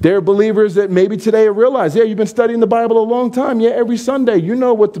 There are believers that maybe today realize, yeah, you've been studying the Bible a long time. Yeah, every Sunday, you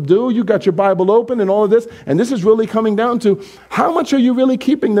know what to do. You got your Bible open and all of this. And this is really coming down to how much are you really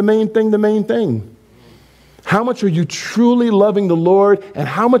keeping the main thing? How much are you truly loving the Lord? And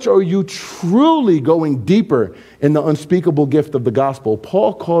how much are you truly going deeper in the unspeakable gift of the gospel?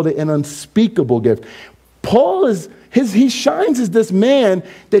 Paul called it an unspeakable gift. Paul he shines as this man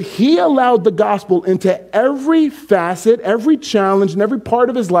that he allowed the gospel into every facet, every challenge, and every part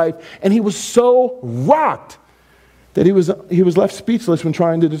of his life. And he was so rocked that he was left speechless when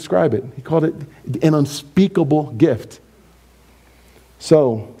trying to describe it. He called it an unspeakable gift.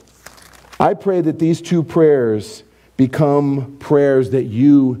 So I pray that these two prayers become prayers that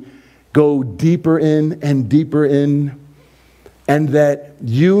you go deeper in and deeper in, and that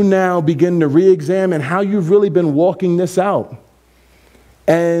you now begin to re-examine how you've really been walking this out.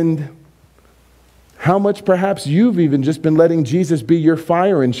 And how much perhaps you've even just been letting Jesus be your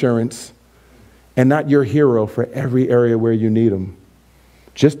fire insurance and not your hero for every area where you need him.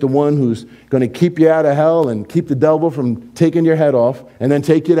 Just the one who's going to keep you out of hell and keep the devil from taking your head off and then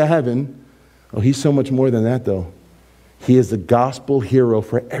take you to heaven. Oh, he's so much more than that, though. He is the gospel hero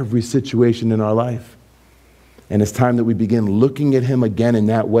for every situation in our life. And it's time that we begin looking at him again in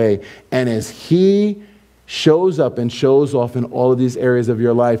that way. And as he shows up and shows off in all of these areas of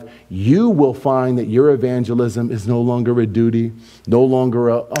your life, you will find that your evangelism is no longer a duty, no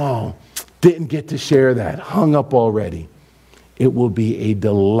longer didn't get to share that, hung up already. It will be a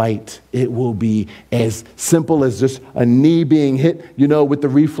delight. It will be as simple as just a knee being hit, with the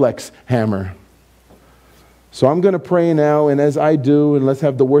reflex hammer. So I'm going to pray now, and as I do, and let's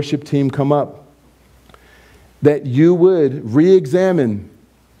have the worship team come up, that you would re-examine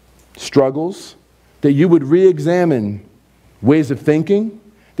struggles, that you would re-examine ways of thinking,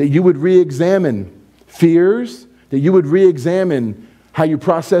 that you would re-examine fears, that you would re-examine how you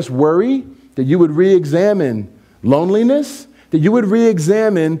process worry, that you would re-examine loneliness, that you would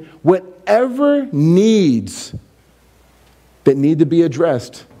re-examine whatever needs that need to be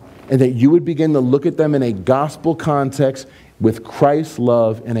addressed, and that you would begin to look at them in a gospel context with Christ's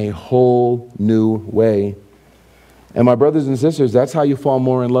love in a whole new way. And my brothers and sisters, that's how you fall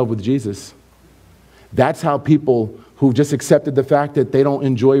more in love with Jesus. That's how people who've just accepted the fact that they don't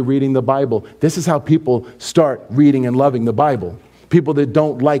enjoy reading the Bible, this is how people start reading and loving the Bible. People that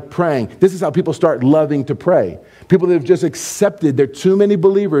don't like praying, this is how people start loving to pray. People that have just accepted, there are too many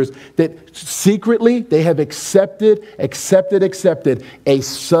believers that secretly they have accepted a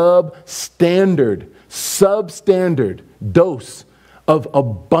substandard dose of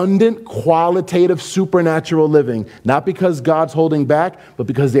abundant, qualitative, supernatural living. Not because God's holding back, but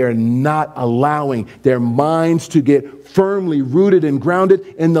because they are not allowing their minds to get firmly rooted and grounded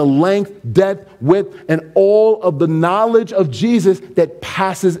in the length, depth, width, and all of the knowledge of Jesus that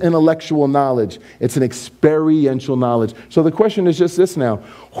passes intellectual knowledge. It's an experiential knowledge. So the question is just this now.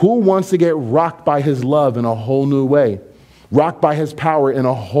 Who wants to get rocked by his love in a whole new way? Rocked by his power in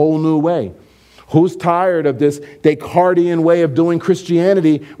a whole new way? Who's tired of this Descartesian way of doing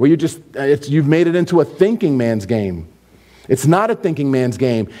Christianity where you've made it into a thinking man's game? It's not a thinking man's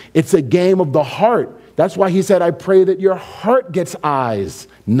game. It's a game of the heart. That's why he said, I pray that your heart gets eyes,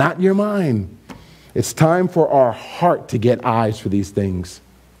 not your mind. It's time for our heart to get eyes for these things.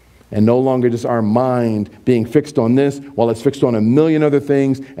 And no longer just our mind being fixed on this while it's fixed on a million other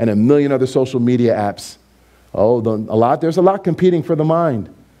things and a million other social media apps. There's a lot competing for the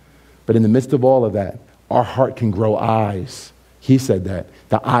mind. But in the midst of all of that, our heart can grow eyes He said that.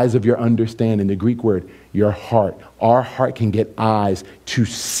 The eyes of your understanding, the Greek word, your heart. Our heart can get eyes to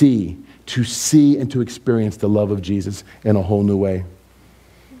see and to experience the love of Jesus in a whole new way.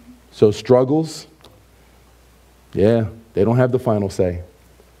 So struggles, yeah, they don't have the final say.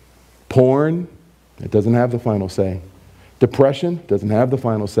 Porn, it doesn't have the final say. Depression doesn't have the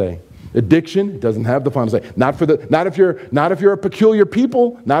final say. Addiction doesn't have the final say. Not if you're a peculiar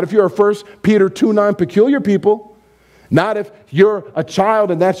people, not if you're a 1 Peter 2:9 peculiar people, not if you're a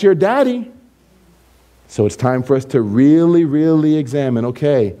child and that's your daddy. So it's time for us to really, really examine,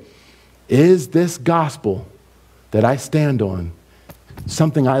 okay, is this gospel that I stand on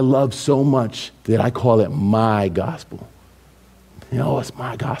something I love so much that I call it my gospel? You know, it's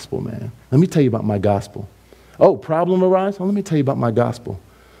my gospel, man. Let me tell you about my gospel. Oh, problem arise? Oh, let me tell you about my gospel.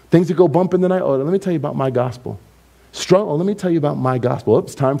 Things that go bump in the night? Oh, let me tell you about my gospel. Struggle? Oh, let me tell you about my gospel. Oh,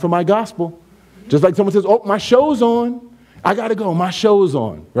 it's time for my gospel. Just like someone says, oh, my show's on. I got to go. My show's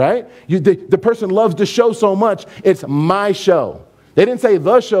on, right? The person loves the show so much, it's my show. They didn't say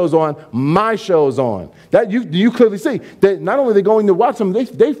the show's on, my show's on. That you clearly see that not only are they going to watch them,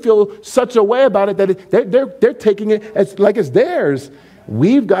 they feel such a way about it that they're taking it as like it's theirs.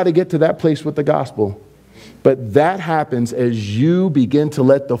 We've got to get to that place with the gospel. But that happens as you begin to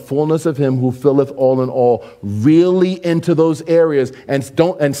let the fullness of him who filleth all in all really into those areas and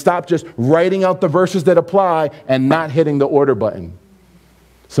stop just writing out the verses that apply and not hitting the order button.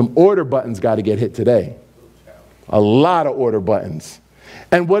 Some order buttons got to get hit today. A lot of order buttons.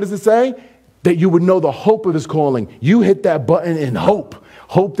 And what does it say? That you would know the hope of his calling. You hit that button in hope.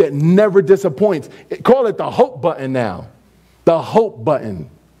 Hope that never disappoints. Call it the hope button now. The hope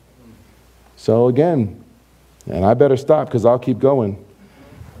button. So again, and I better stop because I'll keep going.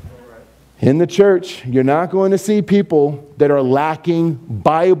 In the church, you're not going to see people that are lacking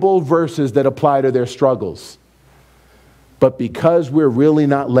Bible verses that apply to their struggles. But because we're really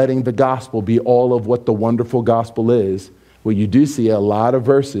not letting the gospel be all of what the wonderful gospel is, well, you do see a lot of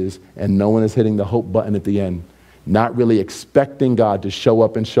verses and no one is hitting the hope button at the end. Not really expecting God to show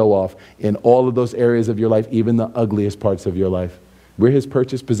up and show off in all of those areas of your life, even the ugliest parts of your life. We're his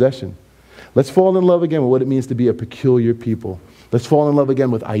purchased possession. Let's fall in love again with what it means to be a peculiar people. Let's fall in love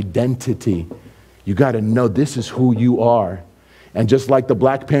again with identity. You got to know this is who you are. And just like the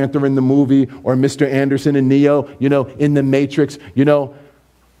Black Panther in the movie or Mr. Anderson and Neo, in the Matrix,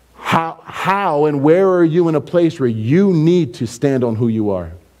 how and where are you in a place where you need to stand on who you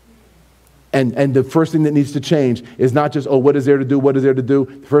are? And the first thing that needs to change is not just, oh, what is there to do? What is there to do?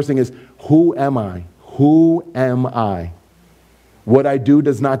 The first thing is, who am I? Who am I? What I do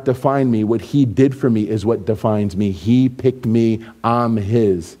does not define me. What he did for me is what defines me. He picked me. I'm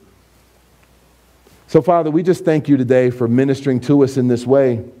his. So, Father, we just thank you today for ministering to us in this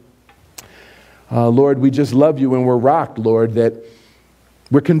way. Lord, we just love you and we're rocked, Lord, that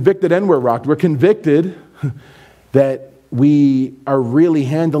we're convicted and we're rocked. We're convicted that we are really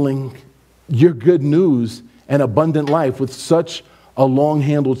handling your good news and abundant life with such a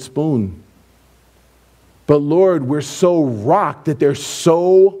long-handled spoon. But, Lord, we're so rocked that there's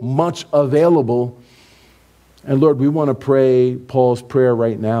so much available. And, Lord, we want to pray Paul's prayer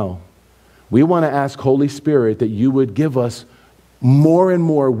right now. We want to ask Holy Spirit that you would give us more and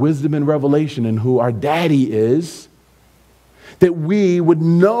more wisdom and revelation in who our daddy is, that we would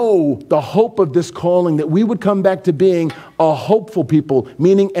know the hope of this calling, that we would come back to being a hopeful people,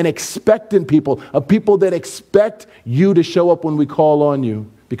 meaning an expectant people, a people that expect you to show up when we call on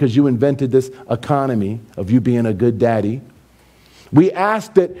you because you invented this economy of you being a good daddy. We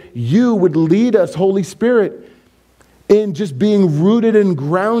ask that you would lead us, Holy Spirit, in just being rooted and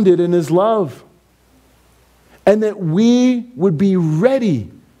grounded in his love. And that we would be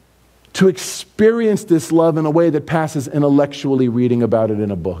ready to experience this love in a way that passes intellectually reading about it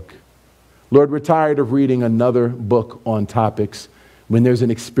in a book. Lord, we're tired of reading another book on topics when there's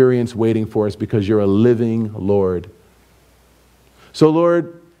an experience waiting for us because you're a living Lord. So,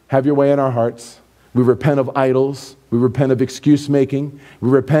 Lord, have your way in our hearts. We repent of idols. We repent of excuse making. We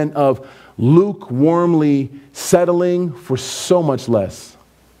repent of lukewarmly settling for so much less.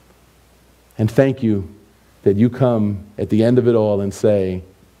 And thank you that you come at the end of it all and say,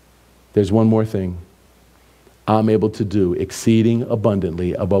 there's one more thing. I'm able to do exceeding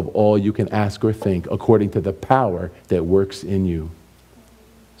abundantly above all you can ask or think according to the power that works in you.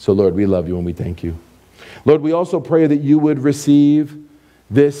 So, Lord, we love you and we thank you. Lord, we also pray that you would receive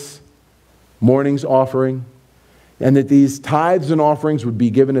this morning's offering, and that these tithes and offerings would be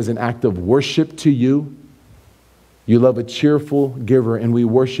given as an act of worship to you. You love a cheerful giver, and we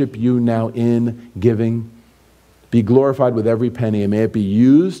worship you now in giving. Be glorified with every penny, and may it be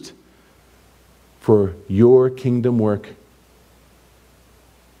used for your kingdom work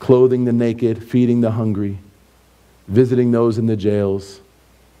clothing the naked, feeding the hungry, visiting those in the jails.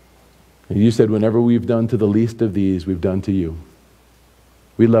 And you said, whenever we've done to the least of these, we've done to you.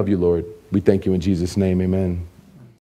 We love you, Lord. We thank you in Jesus' name. Amen.